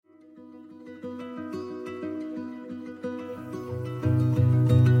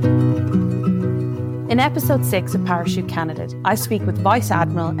In episode 6 of Parachute Candidate, I speak with Vice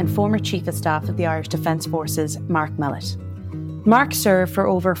Admiral and former Chief of Staff of the Irish Defence Forces, Mark Mellett. Mark served for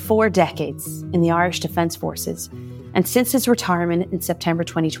over 4 decades in the Irish Defence Forces, and since his retirement in September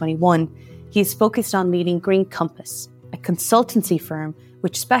 2021, he has focused on leading Green Compass, a consultancy firm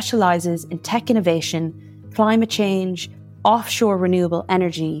which specialises in tech innovation, climate change, offshore renewable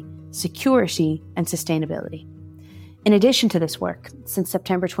energy, security and sustainability. In addition to this work, since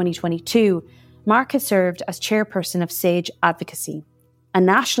September 2022, Mark has served as chairperson of SAGE Advocacy, a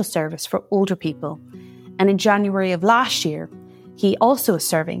national service for older people, and in January of last year, he also is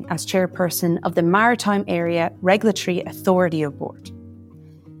serving as chairperson of the Maritime Area Regulatory Authority Board.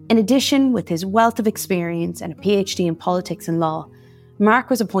 In addition, with his wealth of experience and a PhD in politics and law, Mark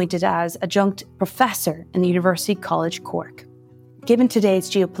was appointed as adjunct professor in the University College Cork. Given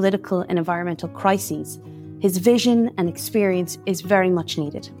today's geopolitical and environmental crises, his vision and experience is very much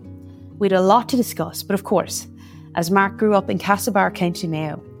needed. We had a lot to discuss, but of course, as Mark grew up in Castlebar, County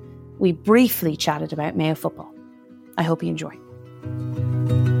Mayo, we briefly chatted about Mayo football. I hope you enjoy.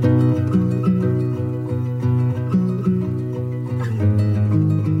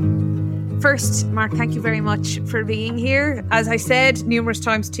 First, Mark, thank you very much for being here. As I said numerous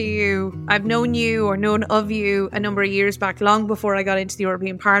times to you, I've known you or known of you a number of years back, long before I got into the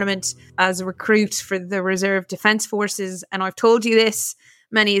European Parliament as a recruit for the Reserve Defence Forces. And I've told you this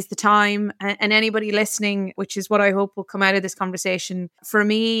many is the time, and anybody listening, which is what I hope will come out of this conversation. For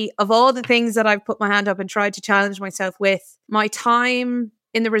me, of all the things that I've put my hand up and tried to challenge myself with, my time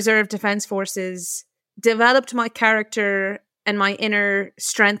in the Reserve Defence Forces developed my character and my inner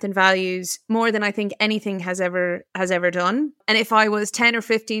strength and values more than I think anything has ever done. And if I was 10 or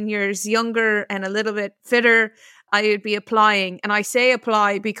 15 years younger and a little bit fitter, I would be applying. And I say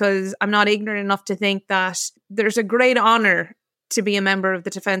apply because I'm not ignorant enough to think that there's a great honour to be a member of the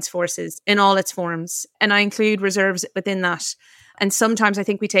Defence Forces in all its forms. And I include reserves within that. And sometimes I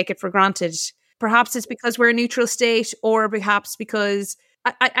think we take it for granted. Perhaps it's because we're a neutral state, or perhaps because,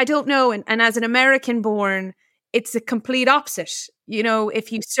 I don't know. And as an American born, it's the complete opposite. You know,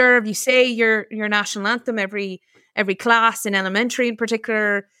 if you serve, you say your national anthem every class in elementary in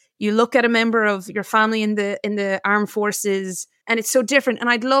particular. You look at a member of your family in the armed forces, and it's so different. And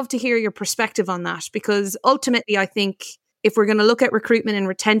I'd love to hear your perspective on that, because ultimately I think if we're going to look at recruitment and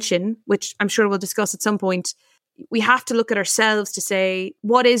retention, which I'm sure we'll discuss at some point, we have to look at ourselves to say,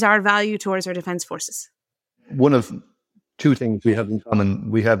 what is our value towards our defence forces? One of 2 things we have in common.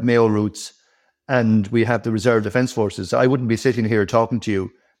 We have Mayo roots and we have the Reserve Defence Forces. I wouldn't be sitting here talking to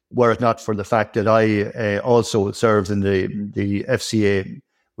you were it not for the fact that I also served in the FCA,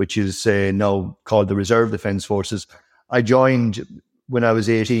 which is now called the Reserve Defence Forces. I joined when I was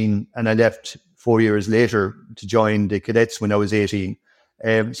 18 and I left 4 years later to join the cadets when I was 18.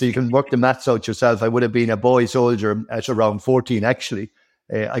 So you can work the maths out yourself. I would have been a boy soldier at around 14, actually.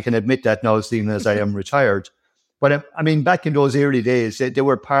 I can admit that now, seeing as I am retired. But I mean, back in those early days, they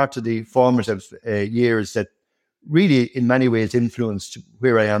were part of the formative years that really, in many ways, influenced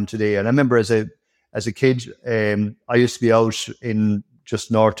where I am today. And I remember as a kid, I used to be out in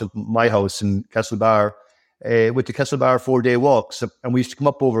just north of my house in Castlebar with the Castlebar 4-day walks. And we used to come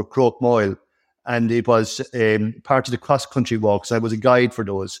up over Croke Moyle. And it was part of the cross-country walks. I was a guide for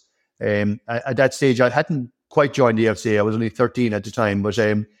those. At that stage, I hadn't quite joined the FCA. I was only 13 at the time. But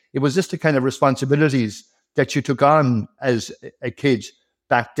it was just the kind of responsibilities that you took on as a kid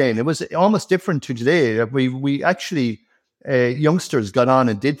back then. It was almost different to today. We actually, youngsters got on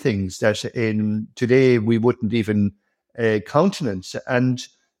and did things that in today we wouldn't even countenance. And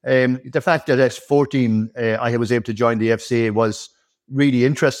the fact that at 14, I was able to join the FCA was really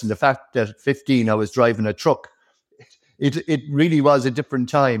interesting. The fact that at 15 I was driving a truck, it really was a different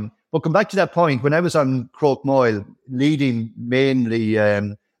time. But come back to that point, when I was on Croke Moyle, leading mainly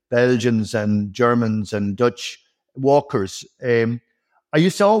Belgians and Germans and Dutch walkers, I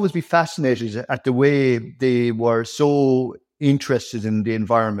used to always be fascinated at the way they were so interested in the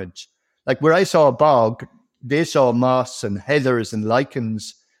environment. Like where I saw a bog, they saw moss and heathers and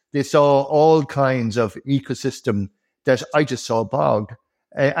lichens. They saw all kinds of ecosystem that I just saw a bog.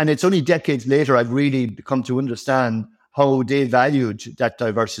 And it's only decades later I've really come to understand how they valued that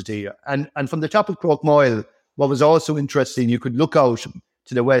diversity. And from the top of Croke Moyle, what was also interesting, you could look out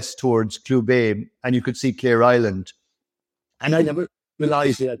to the west towards Clew Bay and you could see Clare Island. And I never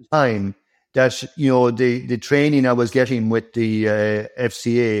realised at the time that, you know, the training I was getting with the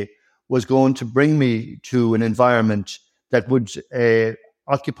FCA was going to bring me to an environment that would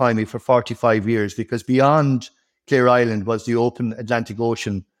occupy me for 45 years, because beyond Clare Island was the open Atlantic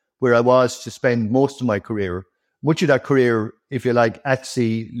Ocean, where I was to spend most of my career. Much of that career, if you like, at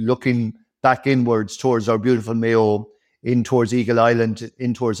sea, looking back inwards towards our beautiful Mayo, in towards Eagle Island,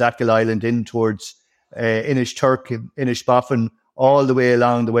 in towards Achill Island, in towards Inishturk, Inishboffin, all the way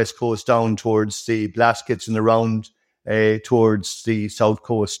along the west coast down towards the Blaskets and around towards the south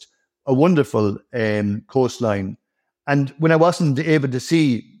coast. A wonderful coastline. And when I wasn't able to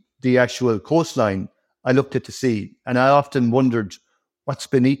see the actual coastline, I looked at the sea, and I often wondered what's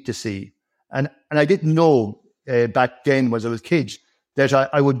beneath the sea. And I didn't know back then, as I was a kid, that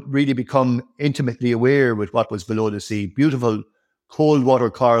I would really become intimately aware with what was below the sea. Beautiful cold water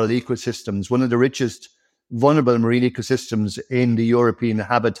coral ecosystems, one of the richest vulnerable marine ecosystems in the European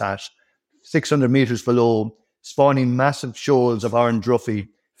habitat, 600 meters below, spawning massive shoals of orange ruffy,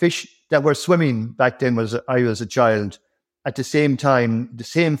 fish that were swimming back then as I was a child. At the same time, the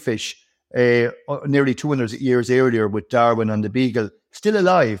same fish, nearly 200 years earlier with Darwin and the beagle, still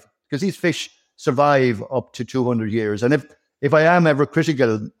alive, because these fish survive up to 200 years. And if I am ever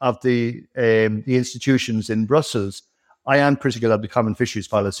critical of the institutions in Brussels, I am critical of the common fisheries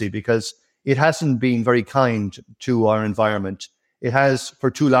policy, because it hasn't been very kind to our environment. It has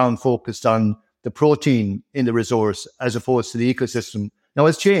for too long focused on the protein in the resource as opposed to the ecosystem. Now,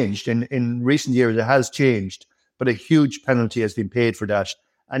 it's changed. In recent years, it has changed, but a huge penalty has been paid for that.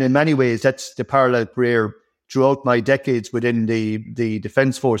 And in many ways, that's the parallel career throughout my decades within the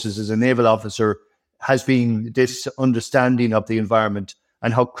Defence Forces as a naval officer, has been this understanding of the environment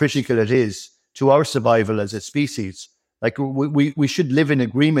and how critical it is to our survival as a species. Like we should live in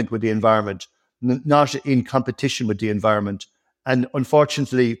agreement with the environment, not in competition with the environment. And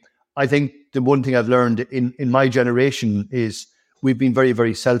unfortunately, I think the one thing I've learned in my generation is we've been very,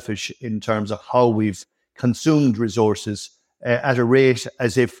 very selfish in terms of how we've consumed resources at a rate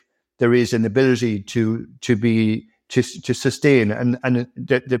as if there is an ability to sustain, and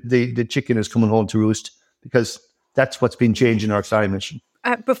the chicken is coming home to roost, because that's what's been changing our climate.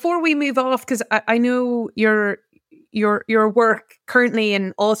 Before we move off, because I know your work currently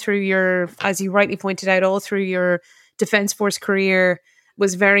and all through your, as you rightly pointed out, all through your Defence Force career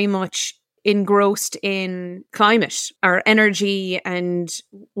was very much engrossed in climate or energy and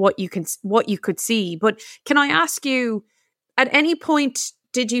what you could see. But can I ask you, at any point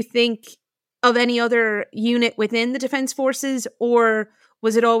did you think of any other unit within the Defence Forces, or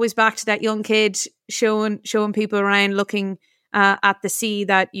was it always back to that young kid showing people around, looking at the sea,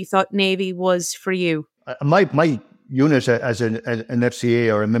 that you thought Navy was for you? My unit as an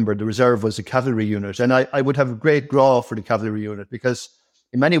FCA or a member of the reserve was a cavalry unit, and I would have a great draw for the cavalry unit, because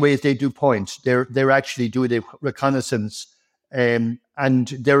in many ways they do point. They're actually doing the reconnaissance, and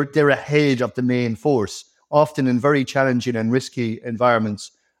they're ahead of the main force, often in very challenging and risky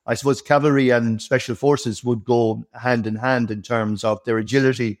environments. I suppose cavalry and special forces would go hand in hand in terms of their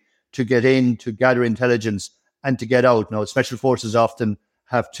agility to get in, to gather intelligence, and to get out. Now, special forces often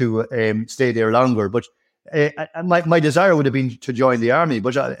have to stay there longer, but my desire would have been to join the army.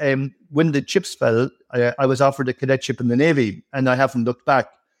 But when the chips fell, I was offered a cadetship in the Navy, and I haven't looked back.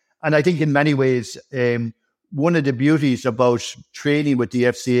 And I think in many ways, one of the beauties about training with the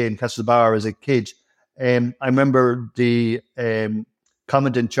FCA in Castlebar as a kid, I remember the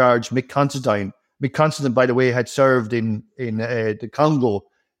Commandant in Charge, Mick Constantine. Mick Constantine, by the way, had served in the Congo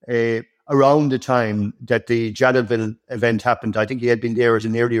around the time that the Jadotville event happened. I think he had been there at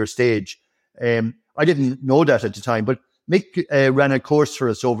an earlier stage. I didn't know that at the time, but Mick ran a course for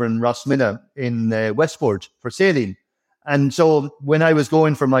us over in Rosmina in Westport for sailing. And so when I was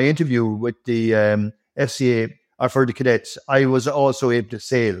going for my interview with the FCA or for the cadets, I was also able to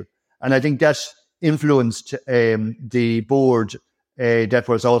sail. And I think that influenced the board that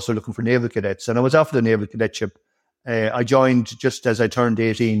was also looking for naval cadets. And I was offered a naval cadetship. I joined just as I turned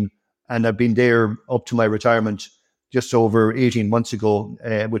 18, and I've been there up to my retirement just over 18 months ago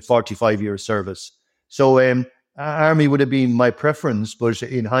with 45 years service. So Army would have been my preference, but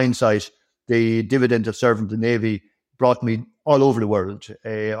in hindsight, the dividend of serving the Navy brought me all over the world.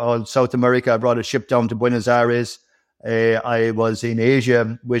 All South America, I brought a ship down to Buenos Aires. I was in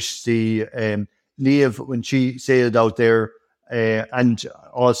Asia with the Neve when she sailed out there, and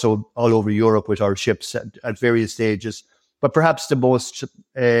also all over Europe with our ships at various stages. But perhaps the most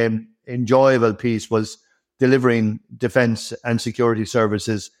enjoyable piece was delivering defence and security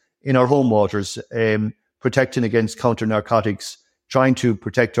services in our home waters, protecting against counter-narcotics, trying to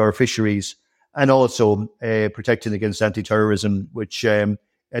protect our fisheries, and also protecting against anti-terrorism, which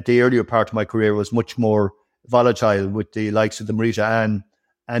at the earlier part of my career was much more volatile with the likes of the Marita Ann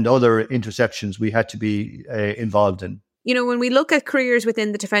and other interceptions we had to be involved in. You know, when we look at careers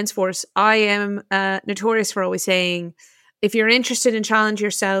within the Defence Force, I am notorious for always saying, if you're interested in challenge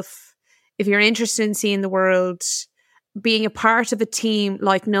yourself, if you're interested in seeing the world, being a part of a team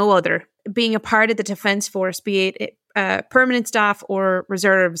like no other, being a part of the Defence Force, be it permanent staff or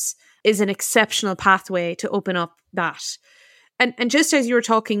reserves, is an exceptional pathway to open up that. And just as you were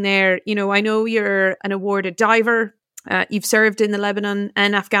talking there, I know you're an awarded diver. You've served in the Lebanon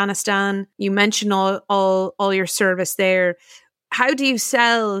and Afghanistan. You mentioned all your service there. How do you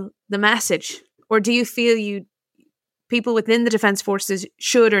sell the message? Or do you feel people within the Defence Forces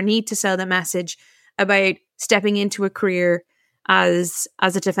should or need to sell the message about stepping into a career as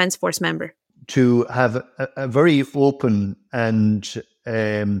a Defence Force member? To have a very open and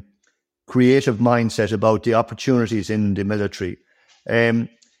creative mindset about the opportunities in the military.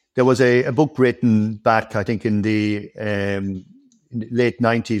 There was a book written back, I think, in the late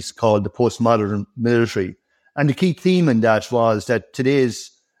 90s called The Postmodern Military. And the key theme in that was that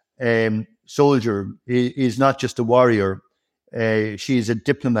today's soldier is not just a warrior. She's a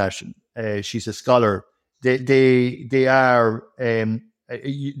diplomat. She's a scholar. They are...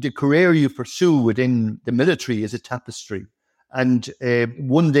 the career you pursue within the military is a tapestry. And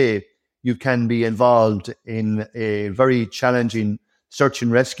one day you can be involved in a very challenging search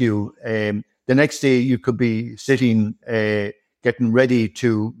and rescue. The next day you could be sitting, getting ready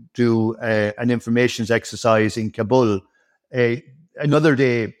to do an informations exercise in Kabul. Another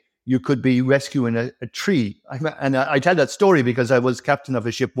day you could be rescuing a tree. And I tell that story because I was captain of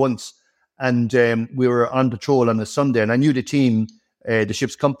a ship once, and we were on patrol on a Sunday, and I knew the team, the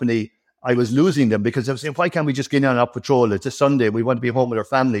ship's company. I was losing them because I was saying, why can't we just get on our patrol? It's a Sunday. We want to be home with our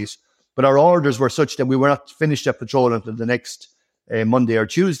families. But our orders were such that we were not finished that patrol until the next Monday or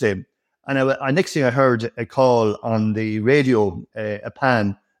Tuesday. And next thing I heard a call on the radio, a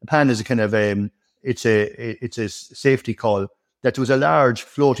PAN. A PAN is a kind of it's a safety call, that there was a large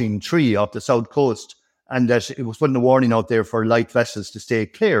floating tree off the south coast, and that it was putting a warning out there for light vessels to stay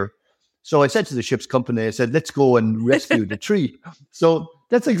clear. So I said to the ship's company, I said, let's go and rescue the tree. So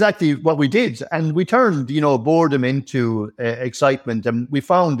that's exactly what we did. And we turned, boredom into excitement. And we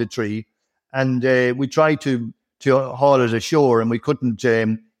found the tree, and we tried to haul it ashore, and we couldn't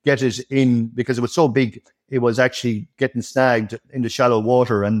get it in because it was so big. It was actually getting snagged in the shallow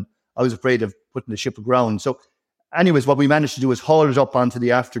water, and I was afraid of putting the ship aground. So anyways, what we managed to do was haul it up onto the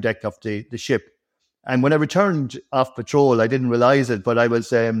afterdeck of the ship. And when I returned off patrol, I didn't realize it, but I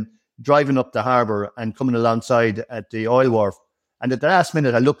was driving up the harbour and coming alongside at the oil wharf. And at the last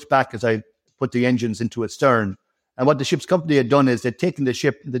minute, I looked back as I put the engines into its stern. And what the ship's company had done is they'd taken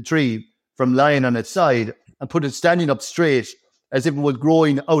the tree from lying on its side and put it standing up straight as if it was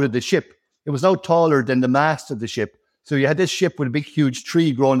growing out of the ship. It was now taller than the mast of the ship. So you had this ship with a big, huge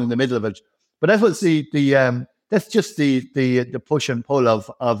tree growing in the middle of it. But that was that's just the push and pull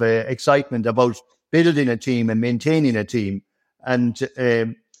of excitement about building a team and maintaining a team. And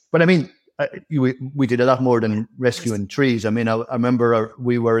but I mean, we did a lot more than rescuing trees. I mean, I remember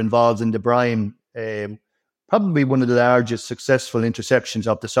we were involved in the Brine, probably one of the largest successful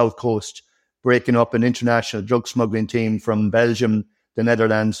interceptions off the south coast, breaking up an international drug smuggling team from Belgium, the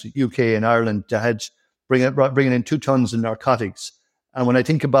Netherlands, UK, and Ireland that had bringing in 2 tons of narcotics. And when I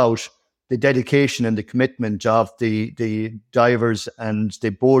think about the dedication and the commitment of the divers and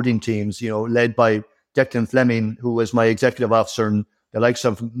the boarding teams, led by Declan Fleming, who was my executive officer, and the likes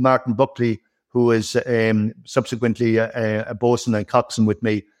of Martin Buckley, who is subsequently a bosun and coxswain with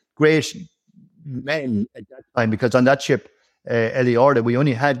me. Great men at that time, because on that ship, Eliorda, we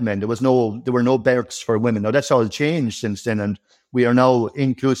only had men. There were no berths for women. Now that's all changed since then, and we are now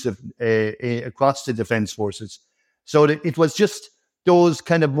inclusive across the Defence Forces. So it was just those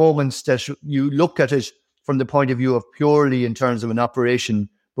kind of moments that you look at it from the point of view of purely in terms of an operation,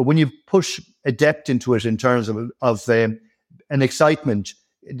 but when you push a depth into it in terms of an excitement,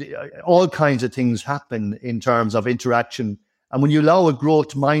 all kinds of things happen in terms of interaction. And when you allow a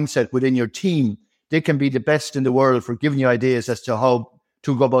growth mindset within your team, they can be the best in the world for giving you ideas as to how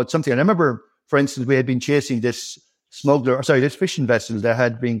to go about something. And I remember, for instance, we had been chasing this fishing vessel that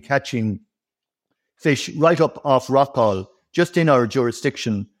had been catching fish right up off Rockall, just in our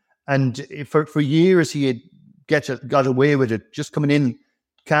jurisdiction. And for years, he had got away with it, just coming in,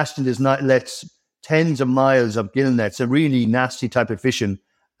 casting his nets, tens of miles of gill nets, a really nasty type of fishing.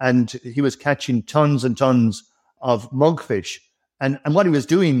 And he was catching tons and tons of monkfish. And what he was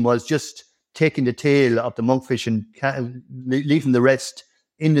doing was just taking the tail of the monkfish and leaving the rest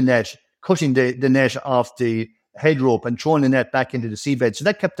in the net, cutting the net off the head rope and throwing the net back into the seabed. So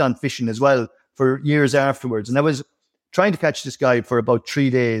that kept on fishing as well for years afterwards. And I was trying to catch this guy for about 3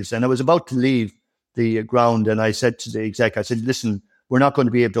 days, and I was about to leave the ground, and I said to the exec, I said, listen, we're not going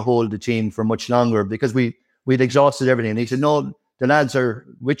to be able to hold the team for much longer because we'd exhausted everything. And he said, no, the lads are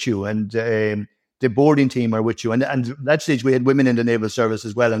with you, and the boarding team are with you. And at that stage, we had women in the naval service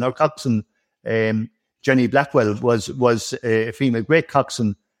as well. And our coxswain, Jenny Blackwell, was a female, great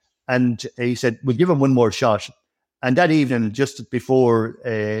coxswain. And he said, we'll give him one more shot. And that evening, just before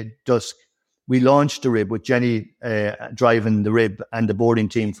dusk, we launched the rib with Jenny driving the rib and the boarding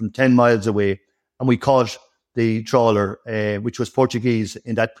team from 10 miles away. And we caught the trawler, which was Portuguese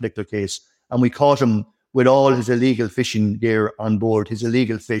in that particular case. And we caught him with all his illegal fishing gear on board, his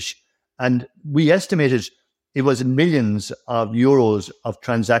illegal fish. And we estimated it was millions of euros of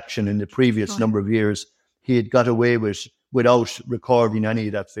transaction in the previous number of years he had got away with without recording any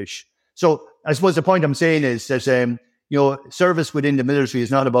of that fish. So I suppose the point I'm saying is that, service within the military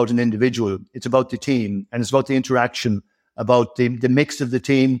is not about an individual. It's about the team, and it's about the interaction, about the mix of the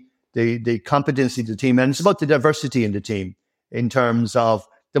team, the competency of the team, and it's about the diversity in the team in terms of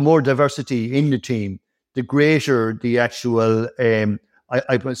the more diversity in the team, the greater the actual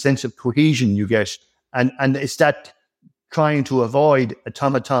sense of cohesion you get. And it's that trying to avoid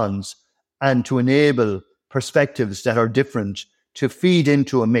automatons and to enable perspectives that are different to feed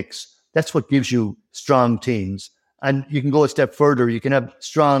into a mix. That's what gives you strong teams. And you can go a step further. You can have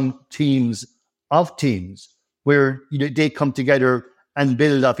strong teams of teams where they come together and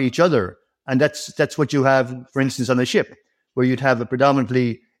build off each other. And that's what you have, for instance, on a ship, where you'd have a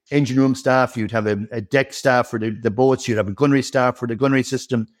predominantly engine room staff, you'd have a deck staff for the boats, you'd have a gunnery staff for the gunnery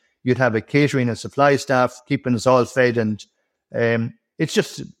system, you'd have a catering and supply staff keeping us all fed. And it's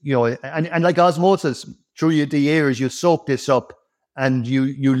just, and like osmosis, through the years, you soak this up and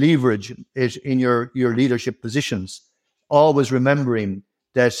you leverage it in your leadership positions, always remembering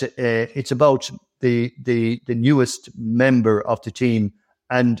that it's about the newest member of the team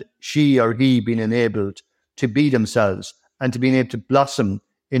and she or he being enabled to be themselves and to being able to blossom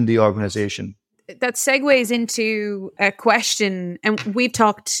in the organization. That segues into a question, and we've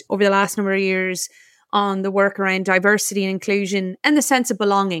talked over the last number of years on the work around diversity and inclusion and the sense of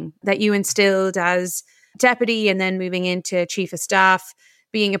belonging that you instilled as deputy and then moving into chief of staff,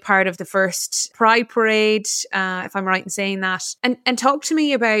 being a part of the first Pride Parade, if I'm right in saying that. And talk to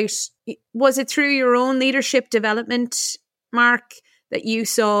me about, was it through your own leadership development, Mark, that you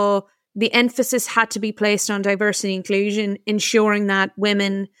saw the emphasis had to be placed on diversity and inclusion, ensuring that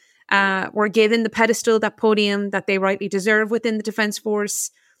women were given the pedestal, that podium that they rightly deserve within the Defence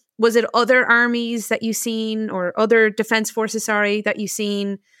Force? Was it other armies that you've seen, or other Defence Forces, that you've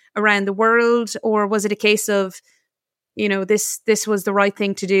seen around the world? Or was it a case of, this was the right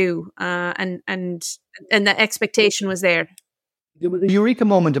thing to do, and the expectation was there? There was a eureka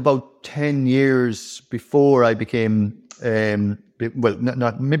moment about 10 years before I became,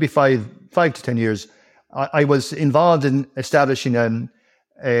 not maybe five to 10 years. I was involved in establishing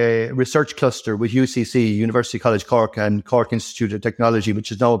a research cluster with UCC, University College Cork, and Cork Institute of Technology,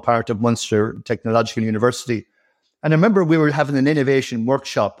 which is now a part of Munster Technological University. And I remember we were having an innovation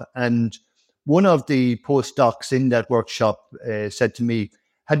workshop, and one of the postdocs in that workshop said to me,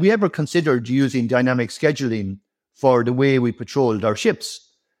 had we ever considered using dynamic scheduling for the way we patrolled our ships?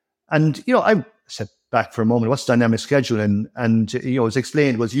 And, I sat back for a moment, what's dynamic scheduling? And, it was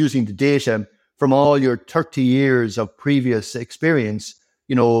explained, was using the data from all your 30 years of previous experience,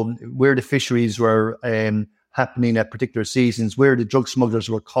 where the fisheries were happening at particular seasons, where the drug smugglers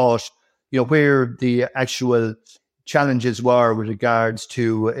were caught, where the actual challenges were with regards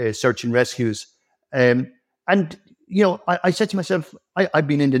to search and rescues. I said to myself, I'd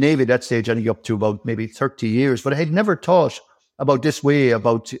been in the Navy at that stage, I think up to about maybe 30 years, but I had never thought about this way,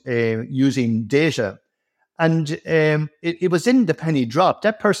 about using data. And it was in the penny drop.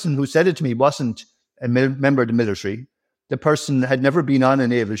 That person who said it to me wasn't a member of the military. The person had never been on a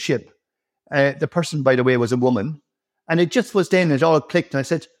naval ship. The person, by the way, was a woman. And it just was then, it all clicked. And I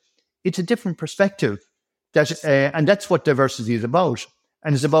said, it's a different perspective. And that's what diversity is about.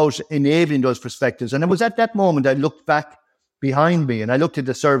 And it's about enabling those perspectives. And it was at that moment I looked back behind me and I looked at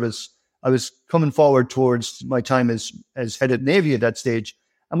the service. I was coming forward towards my time as head of Navy at that stage.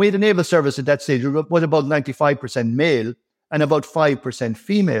 And we had a naval service at that stage was about 95% male and about 5%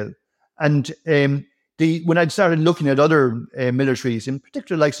 female. And when I started looking at other militaries, in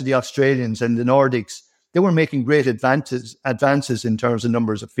particular likes of the Australians and the Nordics, they were making great advances in terms of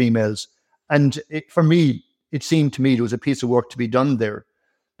numbers of females. And for me, it seemed to me there was a piece of work to be done there.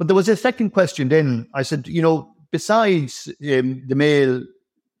 But there was a second question then. I said, besides the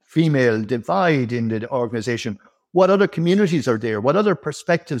male-female divide in the organization, what other communities are there? What other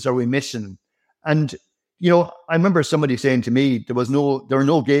perspectives are we missing? And, I remember somebody saying to me, there are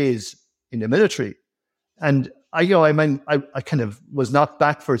no gays in the military. And I kind of was knocked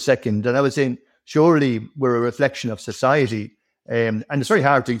back for a second. And I was saying, surely we're a reflection of society. And it's very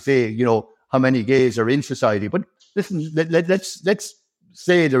hard to say, how many gays are in society. But listen, let's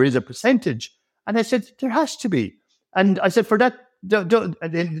say there is a percentage. And I said, there has to be. And I said, for that, and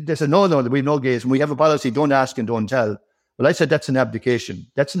then they said, no, we have no gays. And we have a policy, don't ask and don't tell. Well, I said, that's an abdication.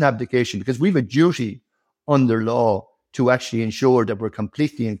 That's an abdication because we have a duty under law to actually ensure that we're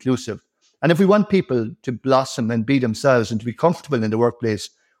completely inclusive. And if we want people to blossom and be themselves and to be comfortable in the workplace,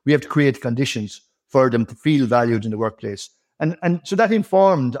 we have to create conditions for them to feel valued in the workplace. And so that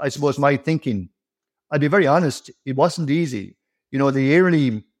informed, I suppose, my thinking. I'll be very honest, it wasn't easy. The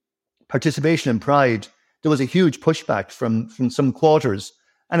early participation in Pride, there was a huge pushback from some quarters.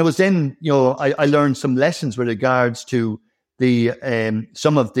 And it was then, I learned some lessons with regards to the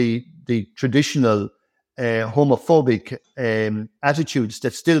some of the traditional homophobic attitudes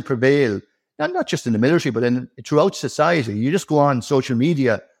that still prevail, not just in the military, but throughout society. You just go on social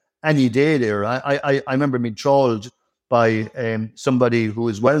media any day there. I remember being trolled by somebody who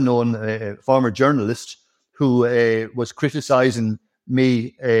is well known, a former journalist, who was criticizing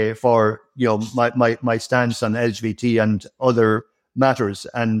me for my stance on LGBT and other matters,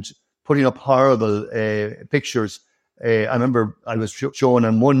 and putting up horrible pictures. I remember I was shown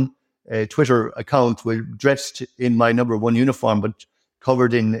on one Twitter account dressed in my number 1 uniform, but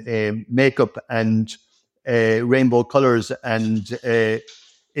covered in makeup and rainbow colors, and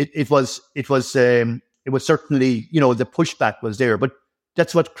it was certainly, the pushback was there. But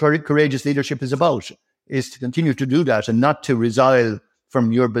that's what courageous leadership is about, is to continue to do that and not to resile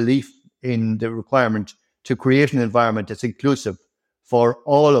from your belief in the requirement to create an environment that's inclusive for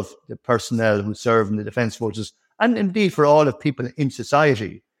all of the personnel who serve in the Defence Forces, and indeed for all of people in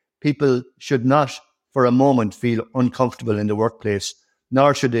society. People should not for a moment feel uncomfortable in the workplace,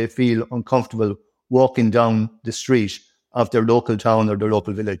 nor should they feel uncomfortable walking down the street of their local town or their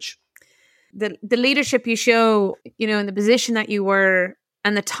local village. The leadership you show, in the position that you were,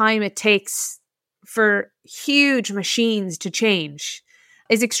 and the time it takes for huge machines to change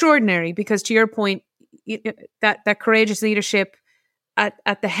is extraordinary, because to your point, that courageous leadership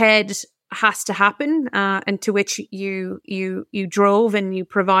at the head has to happen, and to which you drove and you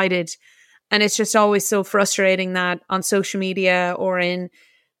provided. And it's just always so frustrating that on social media or in,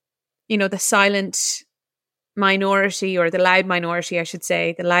 the silent minority, or the loud minority, I should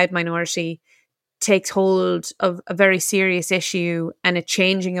say, the loud minority takes hold of a very serious issue and a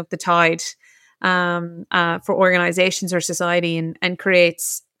changing of the tide for organizations or society, and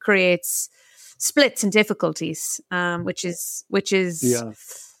creates splits and difficulties, which is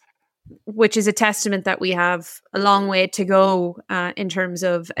a testament that we have a long way to go in terms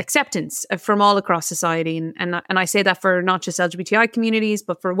of acceptance from all across society. And I say that for not just LGBTI communities,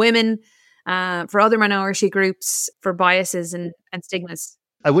 but for women, for other minority groups, for biases and stigmas.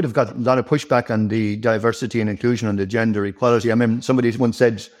 I would have got a lot of pushback on the diversity and inclusion, on the gender equality. I mean, somebody once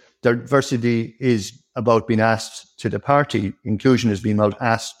said diversity is about being asked to the party. Inclusion is being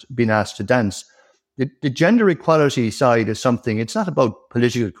asked to dance. The gender equality side is something, it's not about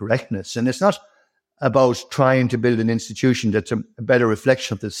political correctness, and it's not about trying to build an institution that's a better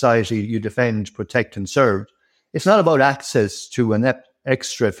reflection of the society you defend, protect and serve. It's not about access to an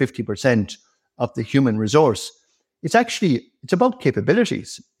extra 50% of the human resource. It's about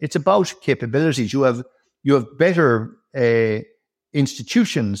capabilities. It's about capabilities. You have better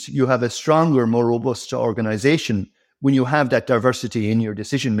institutions. You have a stronger, more robust organization when you have that diversity in your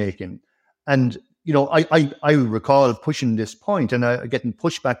decision making. And I recall pushing this point and getting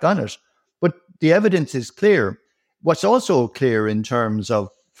pushback on it, but the evidence is clear. What's also clear in terms of,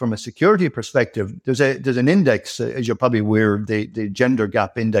 from a security perspective, there's an index, as you're probably aware, the gender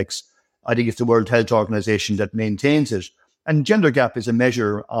gap index. I think it's the World Health Organization that maintains it. And gender gap is a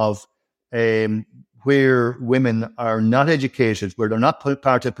measure of where women are not educated, where they're not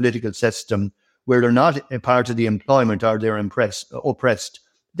part of the political system, where they're not a part of the employment, or they're oppressed.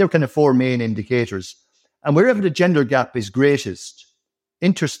 They're kind of 4 main indicators. And wherever the gender gap is greatest,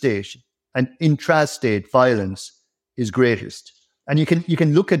 interstate and intrastate violence is greatest. And you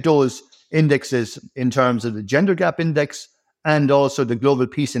can look at those indexes in terms of the gender gap index and also the global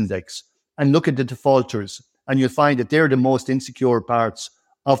peace index, and look at the defaulters, and you'll find that they're the most insecure parts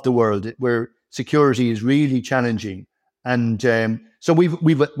of the world, where security is really challenging. And so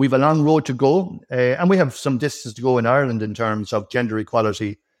we've a long road to go, and we have some distance to go in Ireland in terms of gender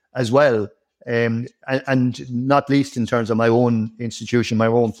equality as well, and not least in terms of my own institution, my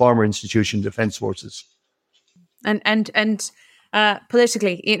own former institution, Defence Forces. And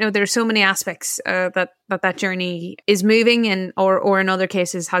politically, there are so many aspects that journey is moving, and or in other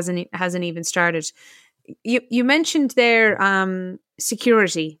cases hasn't even started. You mentioned there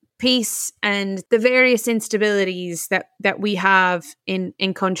security, peace, and the various instabilities that we have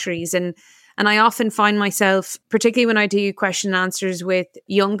in countries, and And I often find myself, particularly when I do question and answers with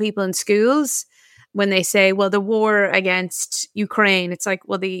young people in schools, when they say, well, the war against Ukraine, it's like,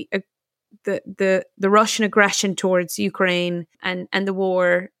 well, the Russian aggression towards Ukraine and the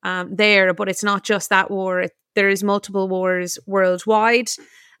war there, but it's not just that war. There is multiple wars worldwide.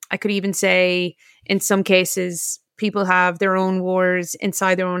 I could even say in some cases, people have their own wars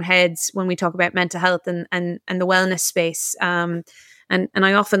inside their own heads when we talk about mental health and the wellness space. And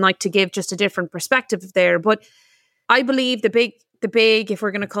I often like to give just a different perspective there. But I believe the big, if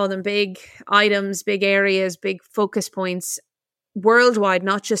we're going to call them big items, big areas, big focus points worldwide,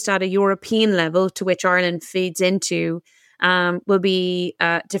 not just at a European level to which Ireland feeds into, will be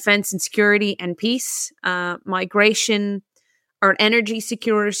defence and security and peace, migration, our energy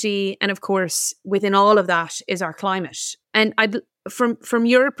security, and of course, within all of that is our climate. And from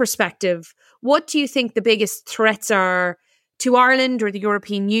your perspective, what do you think the biggest threats are to Ireland or the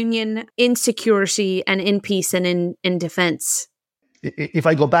European Union in security and in peace and in defence? If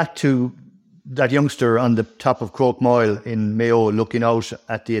I go back to that youngster on the top of Croke Moyle in Mayo looking out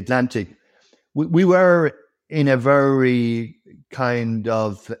at the Atlantic, we were in a very kind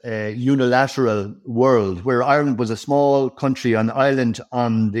of unilateral world where Ireland was a small country, an island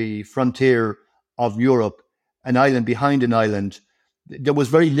on the frontier of Europe, an island behind an island. There was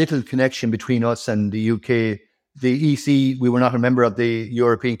very little connection between us and the UK. The EC, we were not a member of the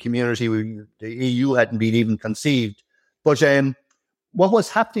European community. The EU hadn't been even conceived. But what was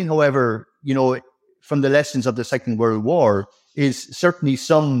happening, however, from the lessons of the Second World War, is certainly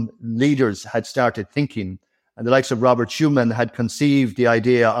some leaders had started thinking, and the likes of Robert Schuman had conceived the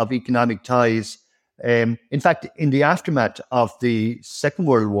idea of economic ties. In fact, in the aftermath of the Second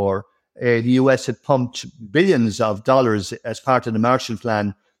World War, the US had pumped billions of dollars as part of the Marshall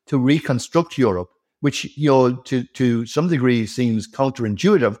Plan to reconstruct Europe, which, to some degree seems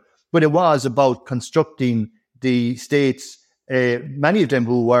counterintuitive, but it was about constructing the states, many of them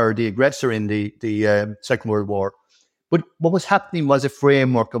who were the aggressor in the Second World War. But what was happening was a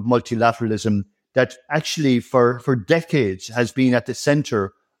framework of multilateralism that actually for decades has been at the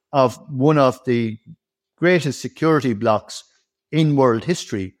center of one of the greatest security blocks in world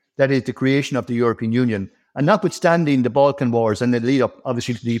history, that is the creation of the European Union. And notwithstanding the Balkan Wars and the lead up,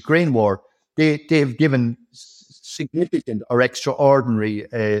 obviously, to the Ukraine War, they have given significant or extraordinary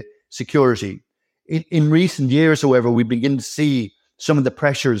security. In recent years, however, we begin to see some of the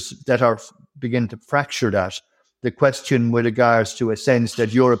pressures that are begin to fracture that. The question with regards to a sense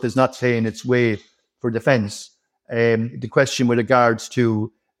that Europe is not paying its way for defence. The question with regards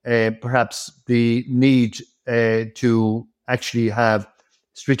to perhaps the need to actually have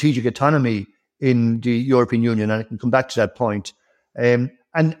strategic autonomy in the European Union, and I can come back to that point.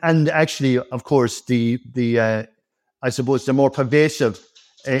 And actually, of course, the I suppose the more pervasive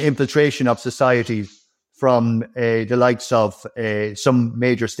infiltration of society from the likes of some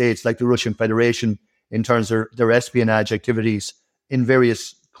major states like the Russian Federation in terms of their espionage activities in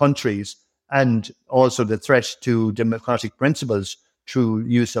various countries, and also the threat to democratic principles through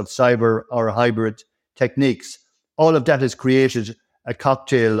use of cyber or hybrid techniques. All of that has created a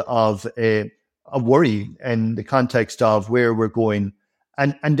cocktail of worry in the context of where we're going.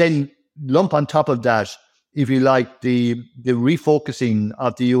 And then lump on top of that, if you like, the refocusing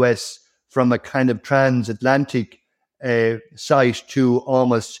of the US from a kind of transatlantic site to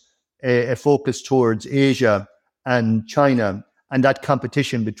almost a focus towards Asia and China, and that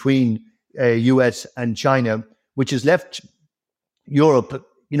competition between US and China, which has left Europe,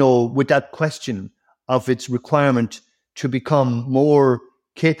 with that question of its requirement to become more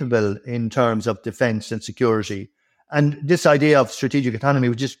capable in terms of defense and security. And this idea of strategic autonomy,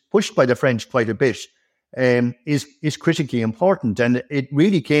 which is pushed by the French quite a bit, is critically important. And it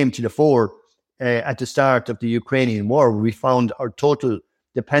really came to the fore at the start of the Ukrainian war, where we found our total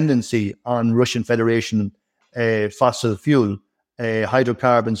dependency on Russian Federation fossil fuel,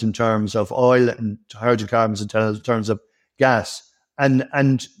 hydrocarbons in terms of oil and hydrocarbons in terms of gas. And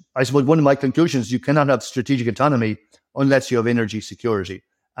I suppose one of my conclusions, you cannot have strategic autonomy unless you have energy security.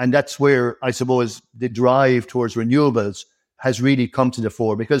 And that's where I suppose the drive towards renewables has really come to the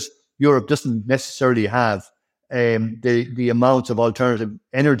fore, because Europe doesn't necessarily have the amount of alternative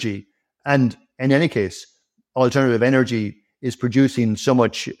energy. And in any case, alternative energy is producing so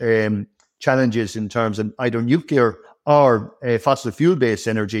much challenges in terms of either nuclear or fossil fuel-based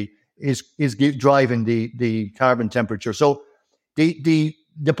energy is driving the carbon temperature. So the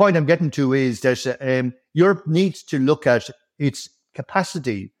point I'm getting to is that Europe needs to look at its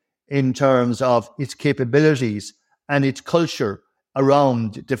capacity in terms of its capabilities and its culture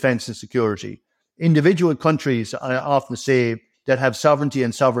around defense and security. Individual countries, I often say, that have sovereignty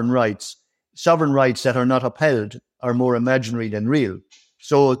and sovereign rights, sovereign rights that are not upheld are more imaginary than real.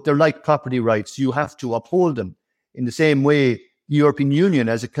 So they're like property rights. You have to uphold them. In the same way, the European Union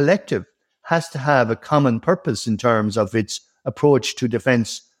as a collective has to have a common purpose in terms of its approach to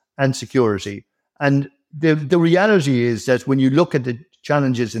defence and security. And the reality is that when you look at the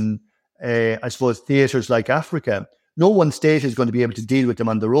challenges in, I suppose, theatres like Africa, no one state is going to be able to deal with them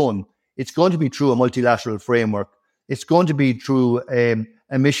on their own. It's going to be through a multilateral framework. It's going to be through a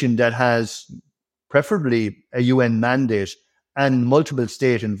mission that has preferably a UN mandate and multiple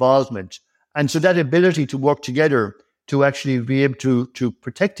state involvement. And so that ability to work together to actually be able to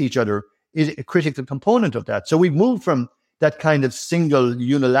protect each other is a critical component of that. So we've moved from that kind of single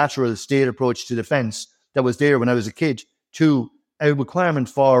unilateral state approach to defence that was there when I was a kid to a requirement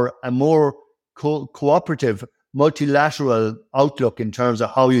for a more cooperative, multilateral outlook in terms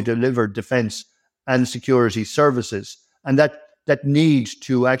of how you deliver defence and security services, and that need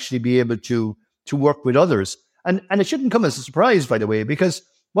to actually be able to work with others. And it shouldn't come as a surprise, by the way, because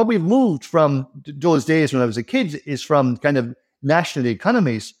what we've moved from those days when I was a kid is from kind of national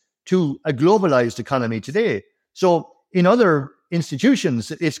economies to a globalized economy today. So in other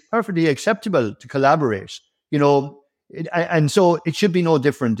institutions, it's perfectly acceptable to collaborate, and so it should be no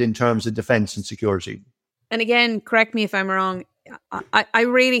different in terms of defense and security. And again, correct me if I'm wrong, I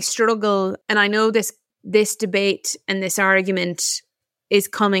really struggle, and I know this debate and this argument is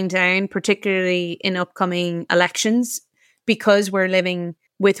coming down, particularly in upcoming elections, because we're living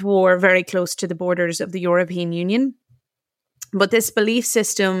with war very close to the borders of the European Union. But this belief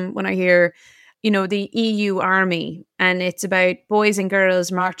system, when I hear, the EU army, and it's about boys and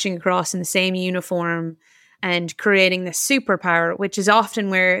girls marching across in the same uniform and creating this superpower, which is often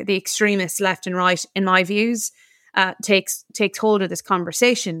where the extremists left and right, in my views, takes hold of this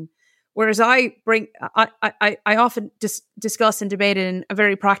conversation. Whereas I often discuss and debate it in a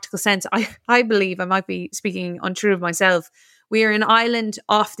very practical sense. I believe, I might be speaking untrue of myself, we are an island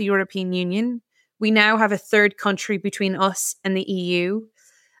off the European Union. We now have a third country between us and the EU.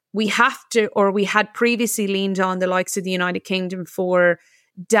 We have to, or we had previously leaned on the likes of the United Kingdom for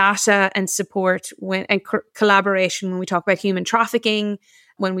data and support and collaboration when we talk about human trafficking,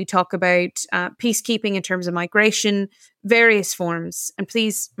 when we talk about peacekeeping in terms of migration, various forms. And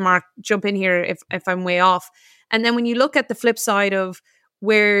please, Mark, jump in here if I'm way off. And then when you look at the flip side of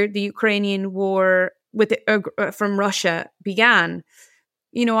where the Ukrainian war from Russia began,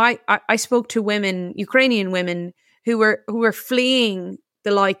 I spoke to women, Ukrainian women, who were fleeing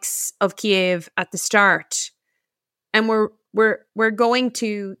the likes of Kiev at the start, and we're going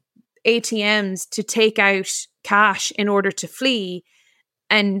to ATMs to take out cash in order to flee,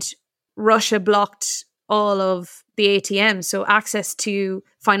 and Russia blocked all of the ATMs, so access to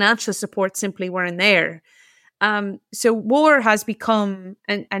financial support simply weren't there. So war has become,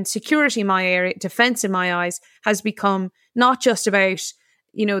 and security in my area, defense in my eyes, has become not just about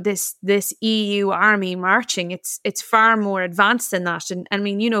this EU army marching. It's far more advanced than that, and I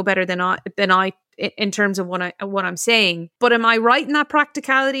mean better than I in terms of what I'm saying. But am I right in that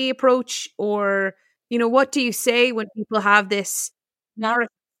practicality approach, or what do you say when people have this narrative?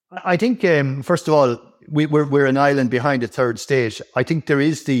 I think first of all, we're an island behind a third state. I think there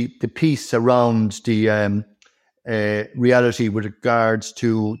is the piece around the reality with regards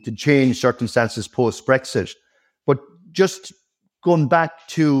to the changed circumstances post Brexit, but just going back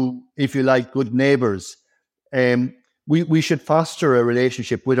to, if you like, good neighbours. We should foster a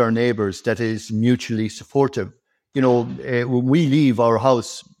relationship with our neighbours that is mutually supportive. When we leave our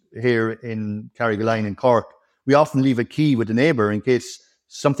house here in Carrigaline in Cork, we often leave a key with the neighbour in case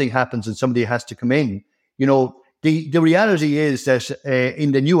something happens and somebody has to come in. The reality is that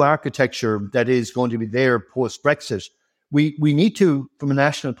in the new architecture that is going to be there post-Brexit, we need to, from a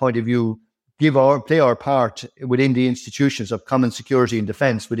national point of view, play our part within the institutions of common security and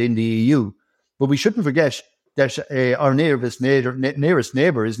defence within the EU. But we shouldn't forget that our nearest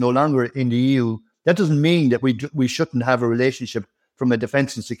neighbour is no longer in the EU. That doesn't mean that we shouldn't have a relationship from a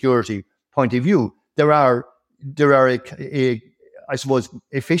defence and security point of view. There are I suppose,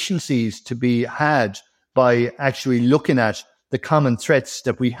 efficiencies to be had by actually looking at the common threats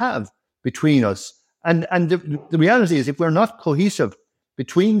that we have between us. And the reality is, if we're not cohesive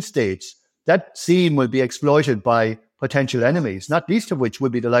between states, that seam will be exploited by potential enemies, not least of which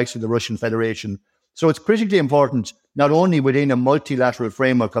would be the likes of the Russian Federation. So it's critically important, not only within a multilateral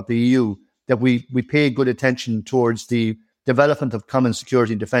framework of the EU, that we pay good attention towards the development of common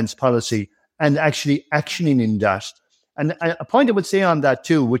security and defence policy and actually actioning in that. And a point I would say on that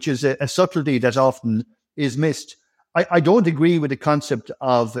too, which is a subtlety that often is missed. I don't agree with the concept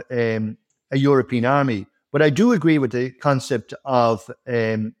of a European army, but I do agree with the concept of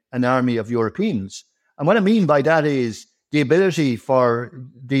an army of Europeans. And what I mean by that is the ability for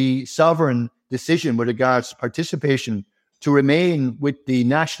the sovereign decision with regards to participation to remain with the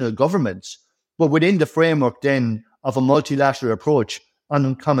national governments, but within the framework then of a multilateral approach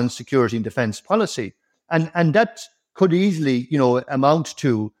on common security and defence policy. And that could easily, amount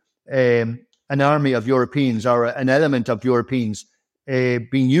to an army of Europeans or an element of Europeans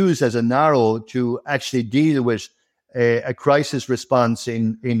being used as an arrow to actually deal with a crisis response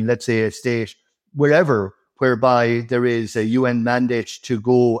in, let's say, a state, wherever, whereby there is a UN mandate to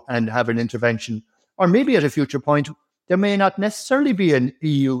go and have an intervention. Or maybe at a future point, there may not necessarily be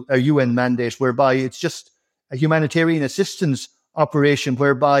a UN mandate whereby it's just a humanitarian assistance operation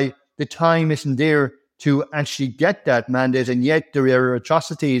whereby the time isn't there to actually get that mandate, and yet there are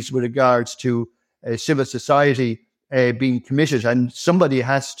atrocities with regards to civil society being committed, and somebody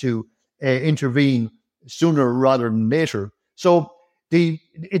has to intervene sooner rather than later. So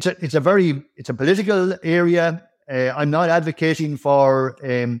it's a political area. I'm not advocating for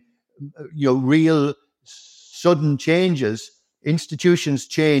real sudden changes. Institutions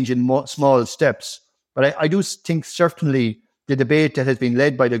change in small steps, but I do think certainly the debate that has been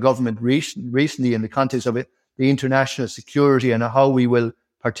led by the government recently in the context of the international security and how we will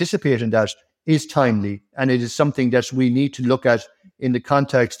participate in that is timely. And it is something that we need to look at in the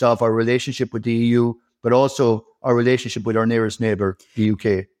context of our relationship with the EU, but also our relationship with our nearest neighbour, the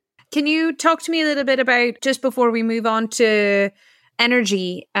UK. Can you talk to me a little bit about, just before we move on to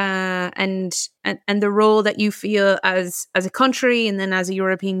energy and the role that you feel as a country and then as a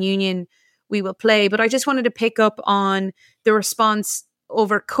European Union we will play. But I just wanted to pick up on the response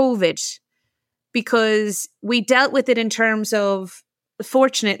over COVID, because we dealt with it in terms of,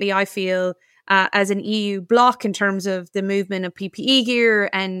 fortunately, I feel, as an EU bloc in terms of the movement of PPE gear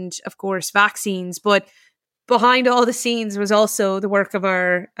and, of course, vaccines. But behind all the scenes was also the work of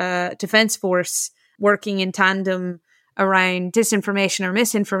our defence force working in tandem around disinformation or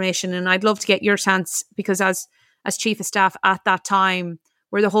misinformation. And I'd love to get your sense, because as Chief of Staff at that time,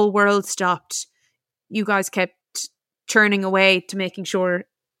 where the whole world stopped, you guys kept churning away to making sure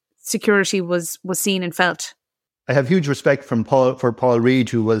security was seen and felt. I have huge respect for Paul Reid,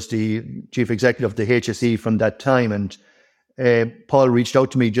 who was the Chief Executive of the HSE from that time. And Paul reached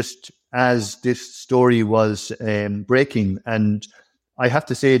out to me just as this story was breaking. And I have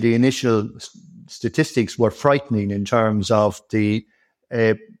to say the initial statistics were frightening in terms of the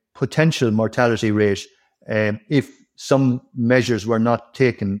potential mortality rate if some measures were not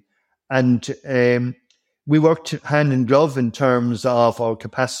taken. And we worked hand in glove in terms of our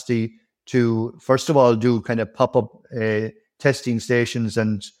capacity to, first of all, do kind of pop-up testing stations.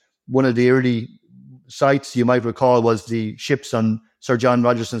 And one of the early sites, you might recall, was the ships on Sir John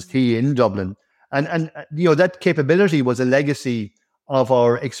Rogerson's Quay in Dublin. And that capability was a legacy of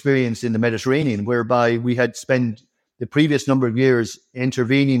our experience in the Mediterranean, whereby we had spent the previous number of years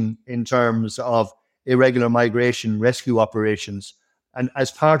intervening in terms of irregular migration rescue operations. And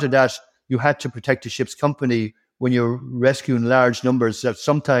as part of that, you had to protect the ship's company when you're rescuing large numbers, that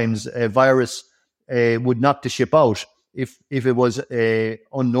sometimes a virus would knock the ship out if it was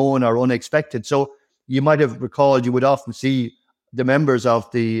unknown or unexpected. So you might have recalled, you would often see the members of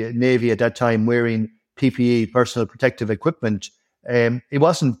the Navy at that time wearing PPE, personal protective equipment. It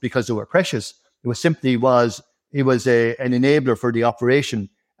wasn't because they were precious. It was simply an enabler for the operation.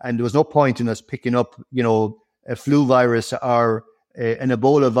 And there was no point in us picking up, a flu virus or an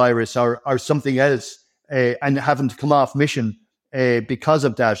Ebola virus or something else and having to come off mission because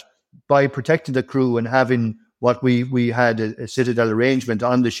of that. By protecting the crew and having what we had a citadel arrangement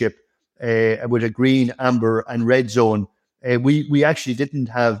on the ship with a green, amber and red zone, we actually didn't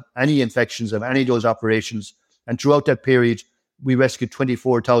have any infections of any of those operations. And throughout that period, we rescued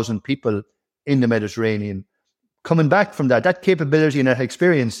 24,000 people in the Mediterranean. Coming back from that capability and that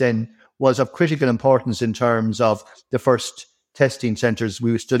experience then was of critical importance in terms of the first testing centres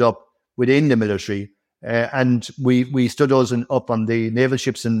we stood up within the military. And we stood those up on the naval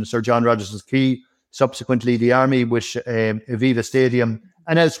ships in Sir John Rogerson's Quay, subsequently the Army with Aviva Stadium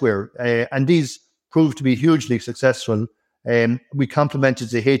and elsewhere. And these proved to be hugely successful. We complemented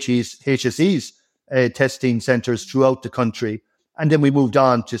the HSE's testing centres throughout the country. And then we moved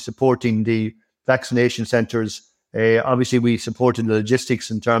on to supporting the vaccination centres. Obviously, we supported the logistics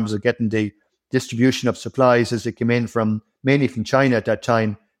in terms of getting the distribution of supplies as they came in mainly from China at that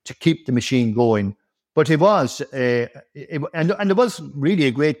time, to keep the machine going. But it was, and it was really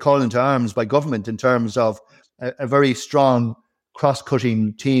a great call into arms by government in terms of a very strong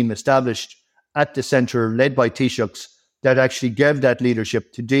cross-cutting team established at the centre, led by Taoiseachs, that actually gave that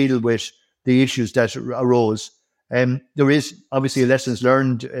leadership to deal with the issues that arose. There is obviously a lessons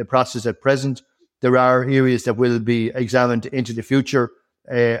learned process at present. There are areas that will be examined into the future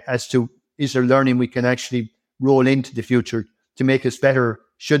as to is there learning we can actually roll into the future to make us better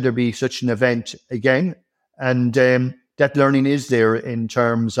should there be such an event again. And that learning is there in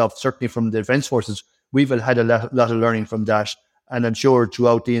terms of, certainly from the Defence Forces, we've had a lot of learning from that. And I'm sure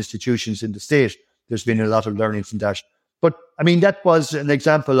throughout the institutions in the state, there's been a lot of learning from that. But I mean, that was an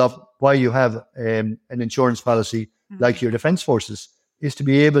example of why you have an insurance policy like your Defence Forces, is to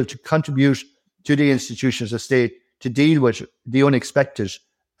be able to contribute to the institutions of state to deal with the unexpected.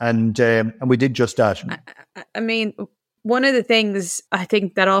 And we did just that. I mean, one of the things I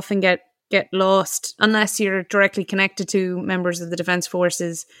think that often get lost, unless you're directly connected to members of the Defence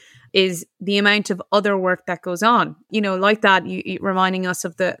Forces, is the amount of other work that goes on. You know, like that, you reminding us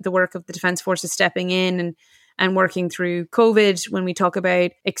of the work of the Defence Forces stepping in and working through COVID, when we talk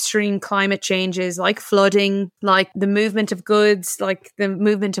about extreme climate changes like flooding, like the movement of goods, like the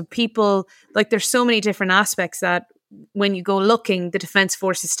movement of people. Like there's so many different aspects that when you go looking, the Defence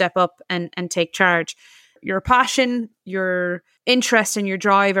Forces step up and take charge. Your passion, your interest and your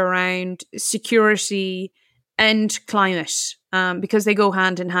drive around security and climate, because they go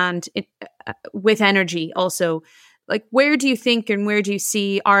hand in hand with energy also. Like, where do you think and where do you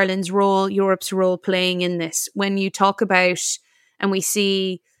see Ireland's role, Europe's role playing in this? When you talk about, and we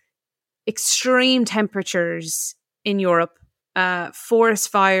see extreme temperatures in Europe, forest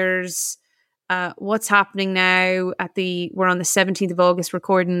fires, what's happening now we're on the 17th of August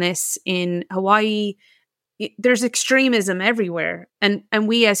recording this in Hawaii. There's extremism everywhere. And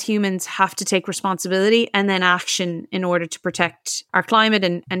we as humans have to take responsibility and then action in order to protect our climate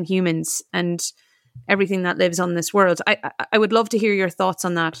and humans and everything that lives on this world. I would love to hear your thoughts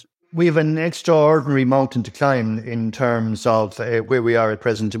on that. We have an extraordinary mountain to climb in terms of where we are at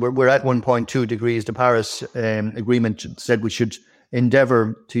present. We're at 1.2 degrees. The Paris Agreement said we should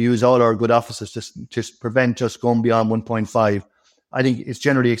endeavour to use all our good offices to prevent us going beyond 1.5. I think it's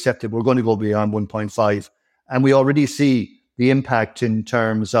generally accepted we're going to go beyond 1.5. And we already see the impact in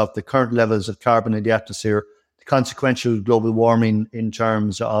terms of the current levels of carbon in the atmosphere, the consequential global warming in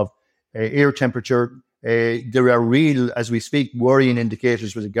terms of air temperature. There are real, as we speak, worrying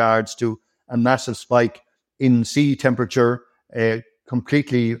indicators with regards to a massive spike in sea temperature,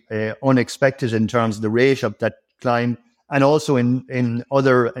 completely unexpected in terms of the rate of that climb, and also in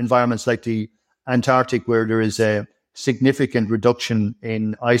other environments like the Antarctic, where there is a significant reduction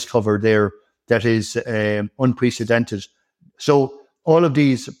in ice cover there that is unprecedented. So all of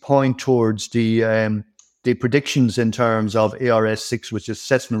these point towards the predictions in terms of ARS 6, which is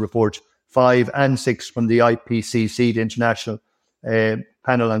Assessment Report 5 and 6 from the IPCC, the International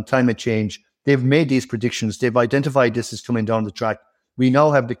Panel on Climate Change. They've made these predictions. They've identified this as coming down the track. We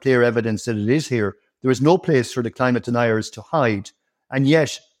now have the clear evidence that it is here. There is no place for the climate deniers to hide. And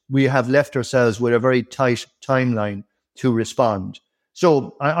yet we have left ourselves with a very tight timeline to respond.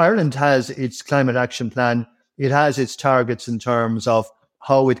 So Ireland has its climate action plan. It has its targets in terms of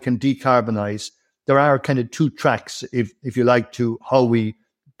how it can decarbonise. There are kind of two tracks, if you like, to how we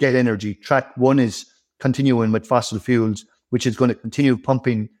get energy. Track one is continuing with fossil fuels, which is going to continue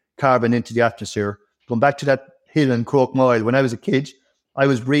pumping carbon into the atmosphere. Going back to that hill in Croke Moyle, when I was a kid, I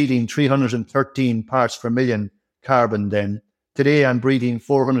was breathing 313 parts per million carbon then. Today I'm breathing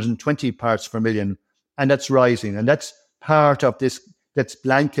 420 parts per million, and that's rising. And that's part of this, that's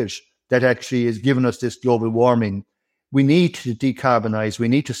blanket that actually is giving us this global warming. We need to decarbonise. We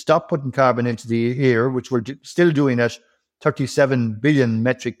need to stop putting carbon into the air, which we're still doing at 37 billion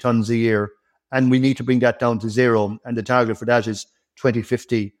metric tons a year. And we need to bring that down to zero. And the target for that is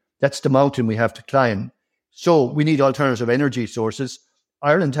 2050. That's the mountain we have to climb. So we need alternative energy sources.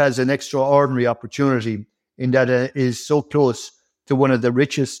 Ireland has an extraordinary opportunity in that it is so close to one of the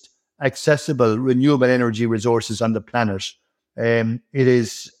richest accessible renewable energy resources on the planet. It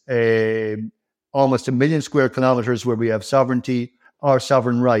is almost 1 million square kilometres where we have sovereignty or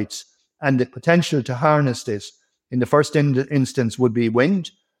sovereign rights. And the potential to harness this in the first instance would be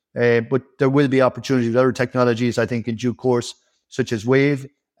wind, but there will be opportunities with other technologies, I think, in due course, such as wave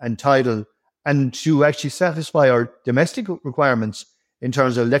and tidal, and to actually satisfy our domestic requirements in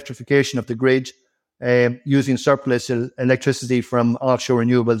terms of electrification of the grid, using surplus electricity from offshore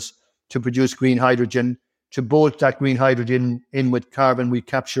renewables to produce green hydrogen, to bolt that green hydrogen in with carbon we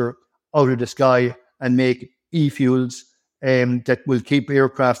capture out of the sky and make e-fuels that will keep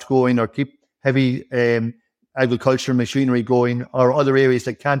aircraft going or keep heavy agricultural machinery going, or other areas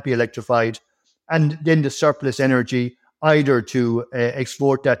that can't be electrified. And then the surplus energy, either to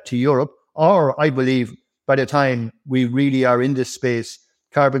export that to Europe, or I believe by the time we really are in this space,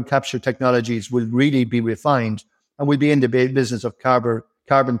 carbon capture technologies will really be refined and we'll be in the business of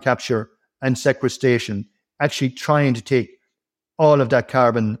carbon capture and sequestration, actually trying to take all of that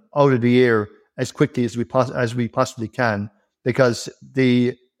carbon out of the air as quickly as we possibly can, because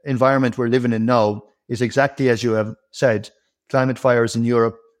the environment we're living in now is exactly as you have said: climate fires in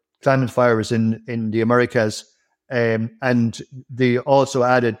Europe, climate fires in the Americas, and the also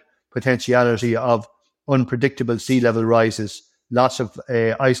added potentiality of unpredictable sea level rises, loss of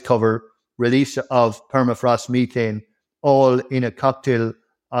ice cover, release of permafrost methane, all in a cocktail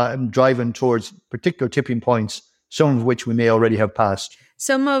driving towards particular tipping points, some of which we may already have passed.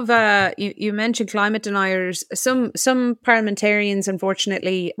 Some of you mentioned climate deniers. Some parliamentarians,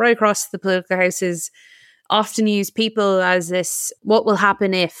 unfortunately, right across the political houses, often use people as this: what will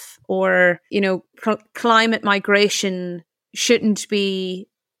happen if, or climate migration shouldn't be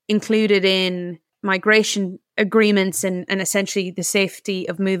included in migration agreements and essentially the safety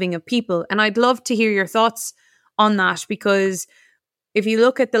of moving of people. And I'd love to hear your thoughts on that, because if you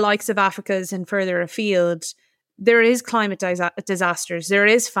look at the likes of Africa's and further afield, there is climate disasters, there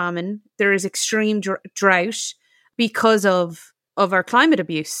is famine, there is extreme drought because of our climate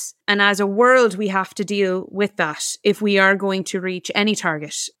abuse. And as a world, we have to deal with that if we are going to reach any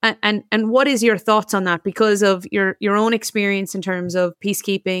target. And what is your thoughts on that, because of your own experience in terms of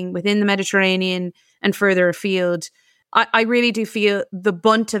peacekeeping within the Mediterranean and further afield? I really do feel the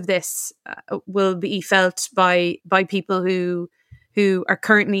brunt of this will be felt by people who are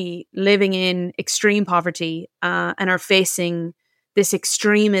currently living in extreme poverty and are facing this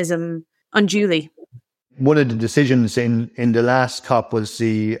extremism unduly. One of the decisions in the last COP was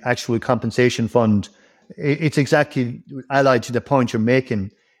the actual compensation fund. It's exactly allied to the point you're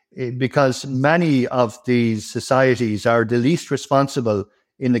making, because many of these societies are the least responsible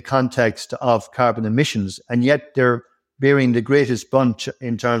in the context of carbon emissions, and yet they're bearing the greatest brunt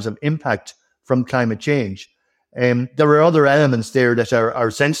in terms of impact from climate change. There are other elements there that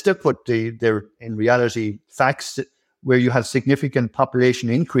are sensitive, but they're in reality facts, where you have significant population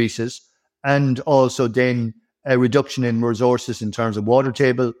increases and also then a reduction in resources in terms of water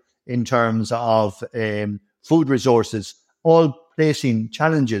table, in terms of food resources, all placing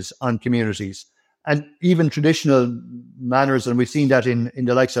challenges on communities. And even traditional manners, and we've seen that in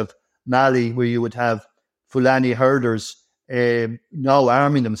the likes of Mali, where you would have Fulani herders now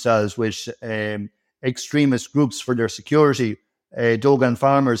arming themselves with extremist groups for their security, Dogon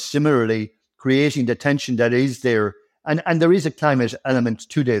farmers similarly creating the tension that is there. And there is a climate element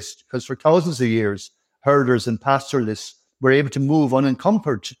to this, because for thousands of years, herders and pastoralists were able to move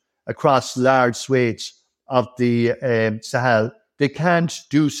unencumbered across large swathes of the Sahel. They can't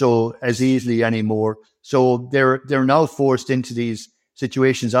do so as easily anymore. So they're now forced into these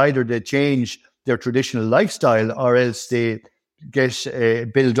situations. Either they change their traditional lifestyle, or else they get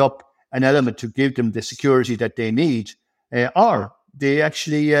build up an element to give them the security that they need, or they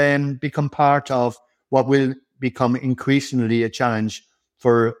actually become part of what will become increasingly a challenge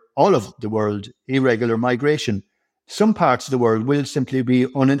for all of the world: irregular migration. Some parts of the world will simply be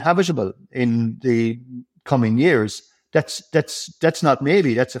uninhabitable in the coming years. That's not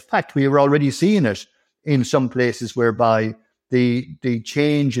maybe, that's a fact. We are already seeing it in some places, whereby the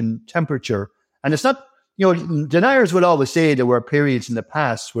change in temperature, and it's not, deniers will always say there were periods in the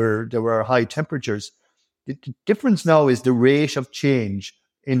past where there were high temperatures. The difference now is the rate of change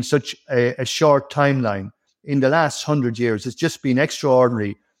in such a short timeline. In the last 100 years, it's just been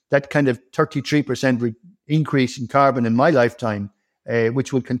extraordinary. That kind of 33% increase in carbon in my lifetime,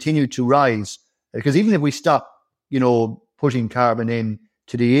 which will continue to rise. Because even if we stop, putting carbon in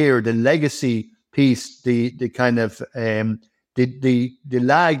to the air, the legacy piece, the kind of the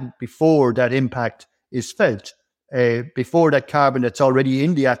lag before that impact is felt, before that carbon that's already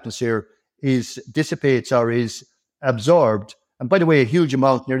in the atmosphere dissipates or is absorbed. And by the way, a huge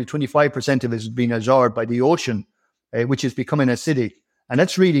amount, nearly 25% of it is being absorbed by the ocean, which is becoming acidic. And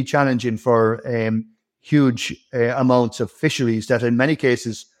that's really challenging for huge amounts of fisheries that in many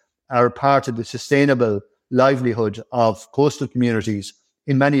cases are part of the sustainable livelihood of coastal communities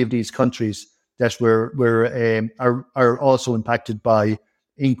in many of these countries that are also impacted by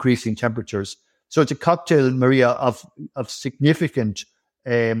increasing temperatures. So it's a cocktail, Maria, of significant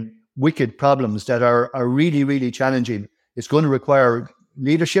wicked problems that are really, really challenging. It's going to require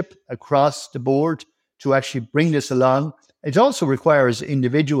leadership across the board to actually bring this along. It also requires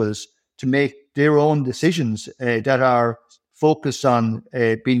individuals to make their own decisions that are focused on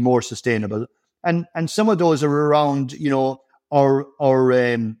being more sustainable. And some of those are around, our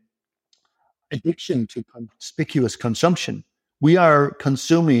addiction to conspicuous consumption. We are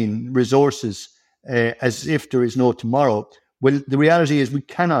consuming resources as if there is no tomorrow. Well, the reality is we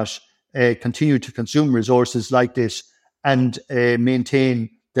cannot continue to consume resources like this and maintain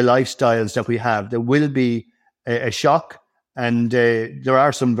the lifestyles that we have. There will be a shock, and there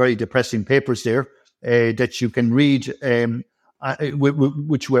are some very depressing papers there that you can read,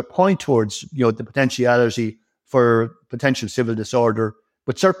 which will point towards the potentiality for potential civil disorder.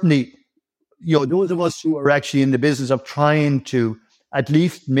 But certainly, those of us who are actually in the business of trying to at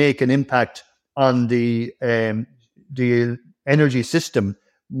least make an impact on the energy system,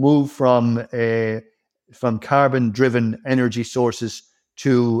 move from carbon-driven energy sources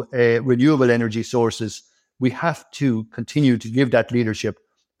to renewable energy sources, we have to continue to give that leadership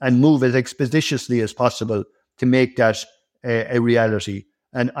and move as expeditiously as possible to make that a reality.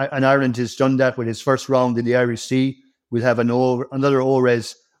 And Ireland has done that with its first round in the Irish Sea. We'll have another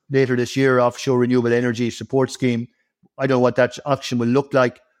ORES later this year, Offshore Renewable Energy Support Scheme. I don't know what that auction will look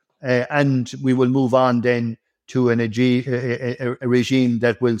like. And we will move on then to a regime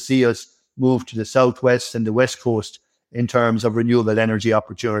that will see us move to the southwest and the west coast in terms of renewable energy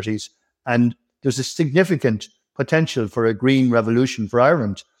opportunities. And there's a significant potential for a green revolution for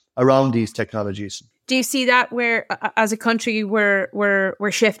Ireland around these technologies. Do you see that where, as a country, we're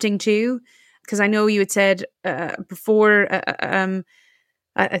shifting to? Because I know you had said before,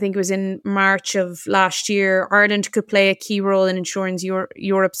 I think it was in March of last year, Ireland could play a key role in ensuring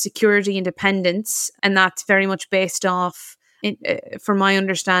Europe's security independence, and that's very much based off, from my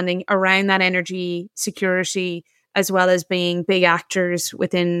understanding, around that energy security, as well as being big actors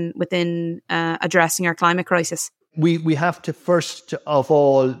within addressing our climate crisis. We have to first of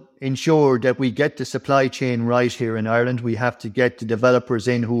all ensure that we get the supply chain right here in Ireland. We have to get the developers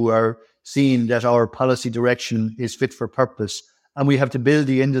in who are seeing that our policy direction is fit for purpose, and we have to build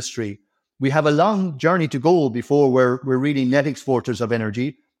the industry. We have a long journey to go before we're really net exporters of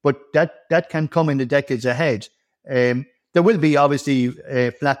energy, but that can come in the decades ahead. There will be obviously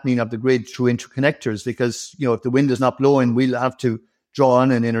a flattening of the grid through interconnectors because, if the wind is not blowing, we'll have to draw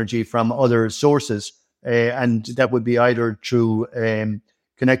on an energy from other sources. And that would be either through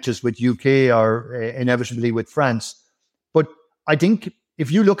connectors with UK or inevitably with France. But I think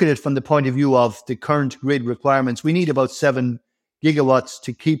if you look at it from the point of view of the current grid requirements, we need about 7 gigawatts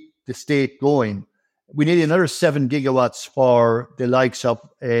to keep the state going. We need another 7 gigawatts for the likes of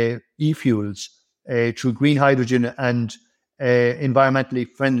e-fuels through green hydrogen and environmentally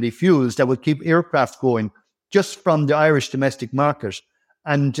friendly fuels that would keep aircraft going just from the Irish domestic market.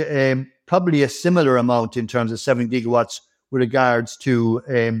 And probably a similar amount in terms of 7 gigawatts with regards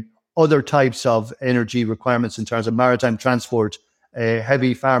to other types of energy requirements in terms of maritime transport,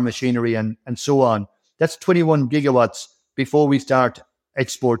 heavy farm machinery, and so on. That's 21 gigawatts before we start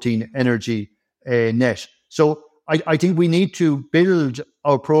exporting energy net. So I think we need to build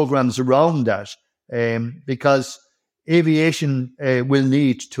our programs around that because aviation will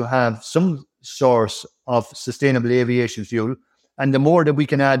need to have some source of sustainable aviation fuel. And the more that we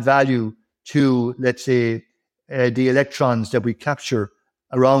can add value to, let's say, the electrons that we capture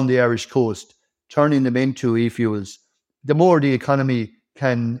around the Irish coast, turning them into e-fuels, the more the economy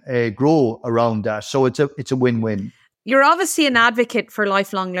can grow around that. So it's a win-win. You're obviously an advocate for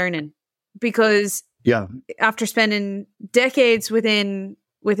lifelong learning because after spending decades within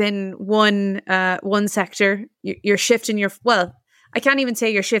one sector, you're shifting I can't even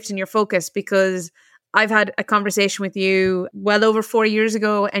say you're shifting your focus, because I've had a conversation with you well over 4 years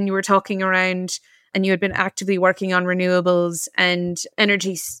ago, and you were talking around, and you had been actively working on renewables and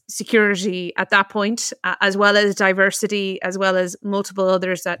energy security at that point, as well as diversity, as well as multiple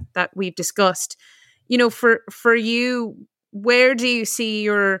others that we've discussed. For you, where do you see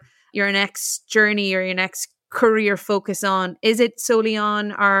your next journey or your next career focus on? Is it solely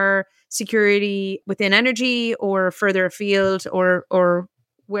on our security within energy, or further afield, or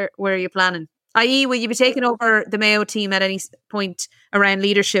where are you planning? I.e., will you be taking over the Mayo team at any point around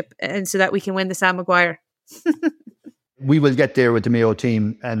leadership, and so that we can win the Sam Maguire? We will get there with the Mayo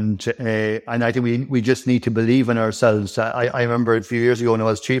team, and I think we just need to believe in ourselves. I remember a few years ago when I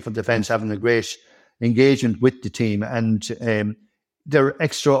was Chief of Defence having a great engagement with the team, and they're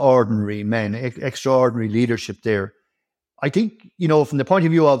extraordinary men, extraordinary leadership there. I think, from the point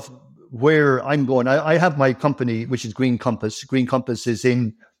of view of where I'm going, I have my company, which is Green Compass. Green Compass is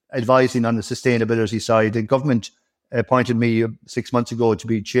in advising on the sustainability side. The government appointed me 6 months ago to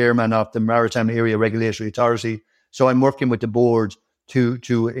be chairman of the Maritime Area Regulatory Authority. So I'm working with the board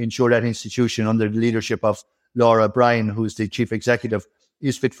to ensure that institution, under the leadership of Laura Bryan, who's the chief executive,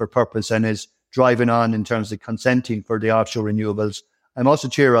 is fit for purpose and is driving on in terms of consenting for the offshore renewables. I'm also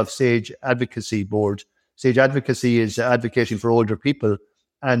chair of SAGE Advocacy Board. SAGE Advocacy is advocating for older people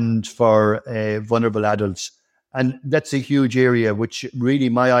and for vulnerable adults. And that's a huge area which really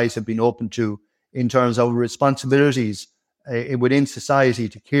my eyes have been open to in terms of responsibilities within society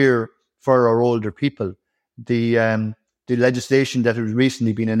to care for our older people. The legislation that has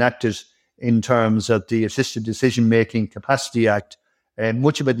recently been enacted in terms of the Assisted Decision-Making Capacity Act,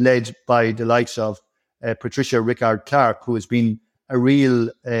 much of it led by the likes of Patricia Rickard-Clark, who has been a real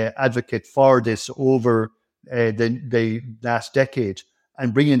advocate for this over the last decade,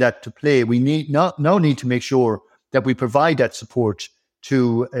 and bringing that to play. We now need to make sure that we provide that support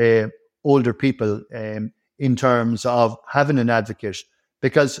to older people in terms of having an advocate,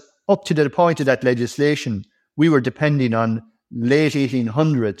 because up to the point of that legislation, we were depending on late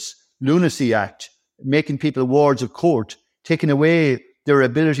 1800s Lunacy Act, making people wards of court, taking away their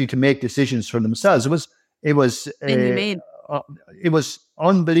ability to make decisions for themselves. It was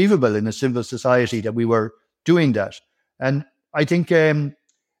unbelievable in a civil society that we were doing that. And I think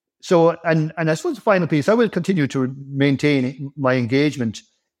so. And I suppose the final piece, I will continue to maintain my engagement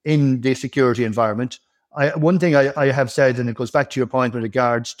in the security environment. One thing I have said, and it goes back to your point with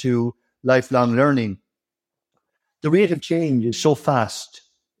regards to lifelong learning, the rate of change is so fast,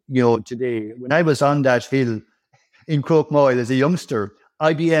 today. When I was on that hill in Crokemoyle as a youngster,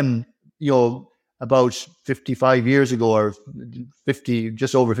 IBM, about 55 years ago, or 50,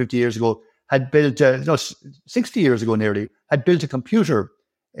 just over 50 years ago, had built, 60 years ago nearly, had built a computer.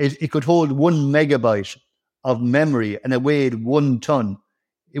 It could hold 1 megabyte of memory and it weighed 1 ton.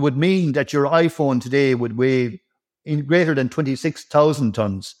 It would mean that your iPhone today would weigh greater than 26,000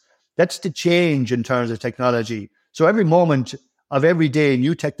 tons. That's the change in terms of technology. So every moment of every day,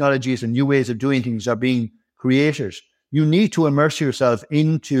 new technologies and new ways of doing things are being created. You need to immerse yourself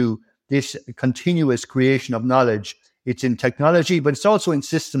into this continuous creation of knowledge. It's in technology, but it's also in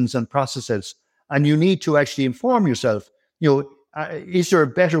systems and processes. And you need to actually inform yourself, is there a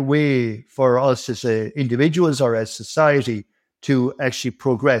better way for us as individuals or as society to actually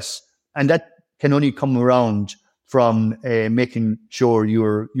progress? And that can only come around from making sure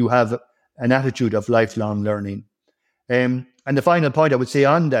you have an attitude of lifelong learning. And the final point I would say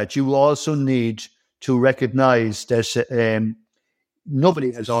on that, you also need to recognize that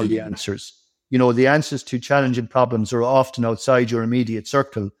nobody has all the answers. The answers to challenging problems are often outside your immediate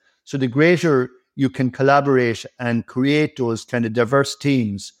circle. So the greater you can collaborate and create those kind of diverse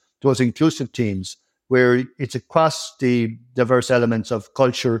teams, those inclusive teams, where it's across the diverse elements of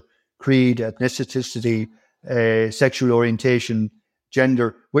culture, creed, ethnicity, sexual orientation,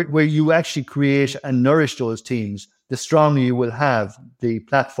 gender, where you actually create and nourish those teams, the stronger you will have the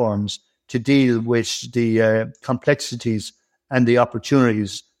platforms to deal with the complexities and the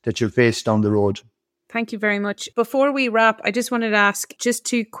opportunities that you'll face down the road. Thank you very much. Before we wrap, I just wanted to ask just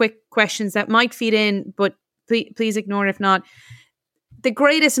 2 quick questions that might feed in, but please ignore if not. The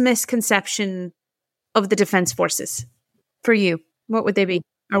greatest misconception of the Defence Forces for you, what would they be,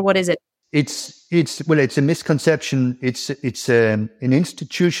 or what is it? It's a misconception. It's an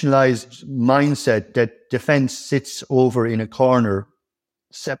institutionalized mindset that defence sits over in a corner,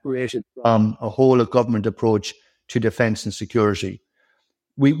 separated from a whole of government approach to defence and security.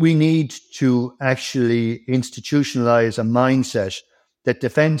 We need to actually institutionalize a mindset that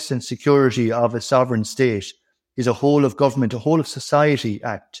defence and security of a sovereign state is a whole of government, a whole of society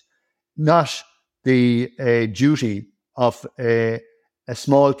act, not the duty of a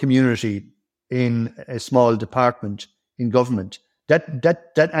small community in a small department in government.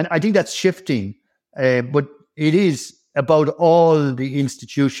 That and I think that's shifting, but it is about all the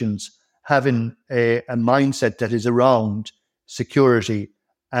institutions having a mindset that is around security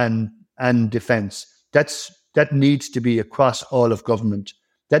and defence. That needs to be across all of government.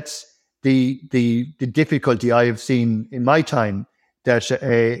 That's the difficulty I have seen in my time that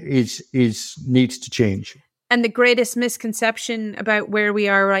needs to change. And the greatest misconception about where we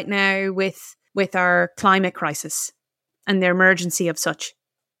are right now with our climate crisis and the emergency of such?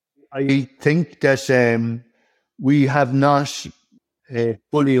 I think that we have not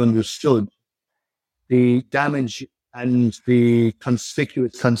fully understood the damage and the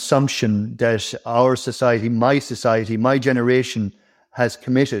conspicuous consumption that our society, my generation has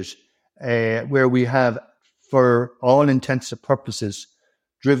committed, where we have, for all intents and purposes,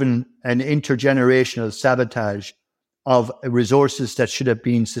 driven an intergenerational sabotage of resources that should have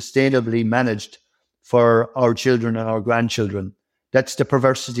been sustainably managed for our children and our grandchildren. That's the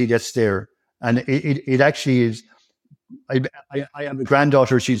perversity that's there. And it actually is. I have a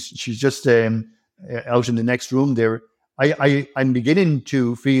granddaughter. She's just out in the next room there. I'm beginning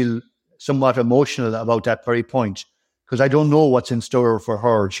to feel somewhat emotional about that very point, because I don't know what's in store for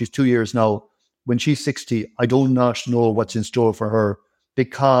her. She's 2 years now. When she's 60, I do not know what's in store for her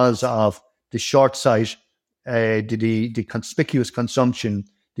because of the short sight the conspicuous consumption,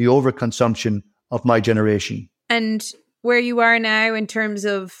 the overconsumption of my generation. And where you are now in terms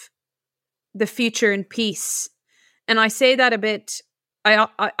of the future and peace. And I say that a bit, I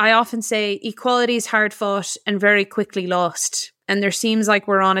often say equality is hard fought and very quickly lost. And there seems like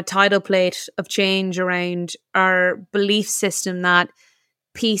we're on a tidal plate of change around our belief system that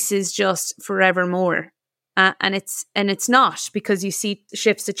peace is just forevermore. And it's not, because you see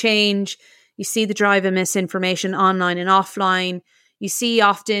shifts of change, you see the drive of misinformation online and offline. You see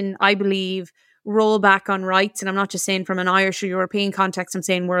often, I believe, rollback on rights. And I'm not just saying from an Irish or European context, I'm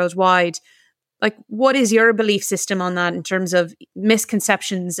saying worldwide. Like, what is your belief system on that in terms of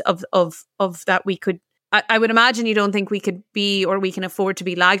misconceptions of that we could, I would imagine you don't think we could be, or we can afford to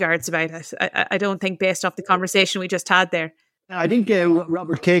be laggards about it. I don't think, based off the conversation we just had there. I think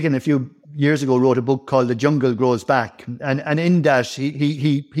Robert Kagan a few years ago wrote a book called The Jungle Grows Back. And in that,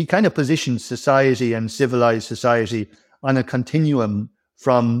 he kind of positions society and civilized society on a continuum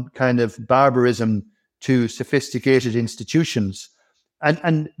from kind of barbarism to sophisticated institutions.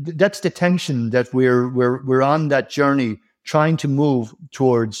 And that's the tension that we're on that journey, trying to move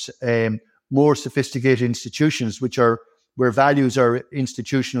towards more sophisticated institutions, where values are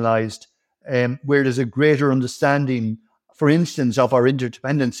institutionalized, where there's a greater understanding, for instance, of our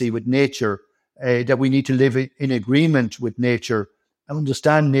interdependency with nature, that we need to live in agreement with nature,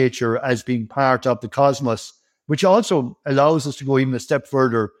 understand nature as being part of the cosmos, which also allows us to go even a step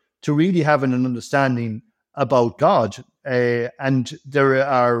further to really having an understanding about God. And there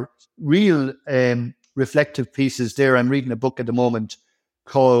are real reflective pieces there. I'm reading a book at the moment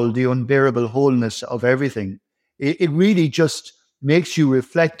called The Unbearable Wholeness of Everything. It really just makes you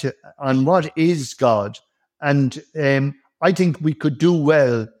reflect on what is God. And I think we could do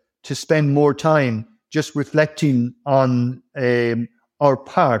well to spend more time just reflecting on our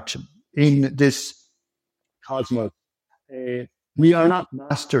part in this cosmos. We are not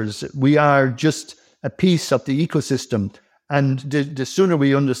masters. We are just a piece of the ecosystem. And the sooner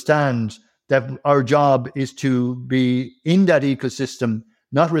we understand that our job is to be in that ecosystem,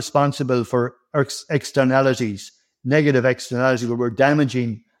 not responsible for externalities, negative externalities where we're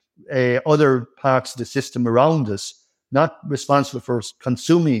damaging other parts of the system around us, not responsible for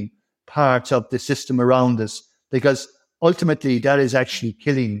consuming parts of the system around us, because ultimately that is actually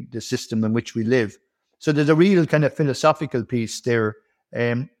killing the system in which we live. So there's a real kind of philosophical piece there.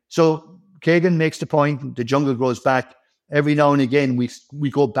 So Kagan makes the point, the jungle grows back. Every now and again, we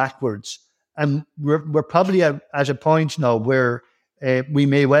go backwards. And we're probably at a point now where we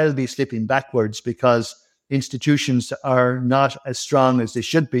may well be slipping backwards because institutions are not as strong as they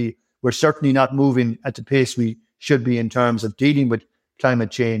should be. We're certainly not moving at the pace we should be in terms of dealing with climate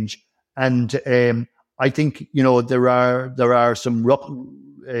change. And I think, there are some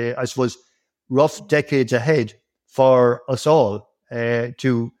rough decades ahead for us all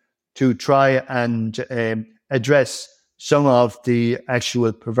to try and address some of the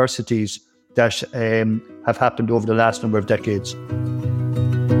actual perversities that have happened over the last number of decades.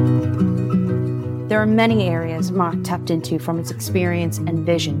 There are many areas Mark tapped into from his experience and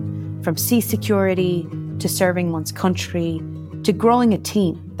vision, from sea security to serving one's country to growing a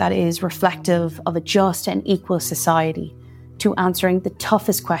team that is reflective of a just and equal society, to answering the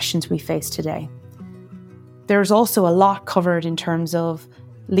toughest questions we face today. There's also a lot covered in terms of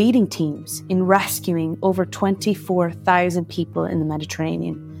leading teams in rescuing over 24,000 people in the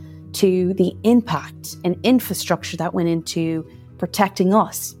Mediterranean, to the impact and infrastructure that went into protecting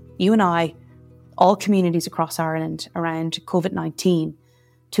us, you and I, all communities across Ireland around COVID-19,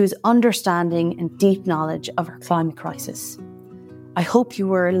 to his understanding and deep knowledge of our climate crisis. I hope you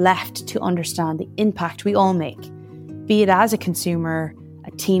were left to understand the impact we all make, be it as a consumer,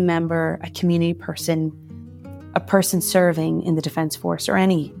 a team member, a community person, a person serving in the Defence Force or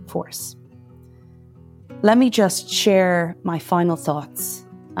any force. Let me just share my final thoughts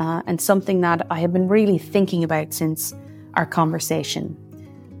and something that I have been really thinking about since our conversation.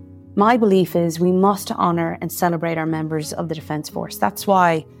 My belief is we must honour and celebrate our members of the Defence Force. That's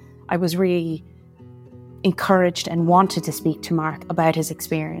why I was really encouraged and wanted to speak to Mark about his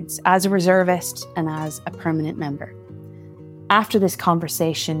experience as a reservist and as a permanent member. After this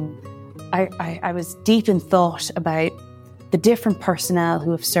conversation, I was deep in thought about the different personnel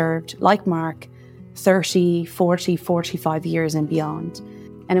who have served, like Mark, 30, 40, 45 years and beyond.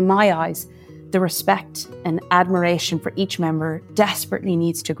 And in my eyes, the respect and admiration for each member desperately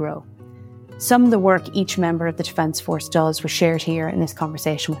needs to grow. Some of the work each member of the Defence Force does was shared here in this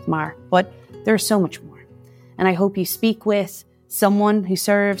conversation with Mark, but there's so much more. And I hope you speak with someone who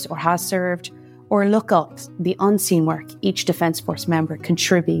serves or has served, or look up the unseen work each Defence Force member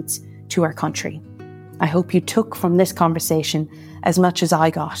contributes to our country. I hope you took from this conversation as much as I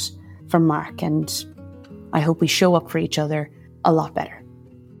got from Mark, and I hope we show up for each other a lot better.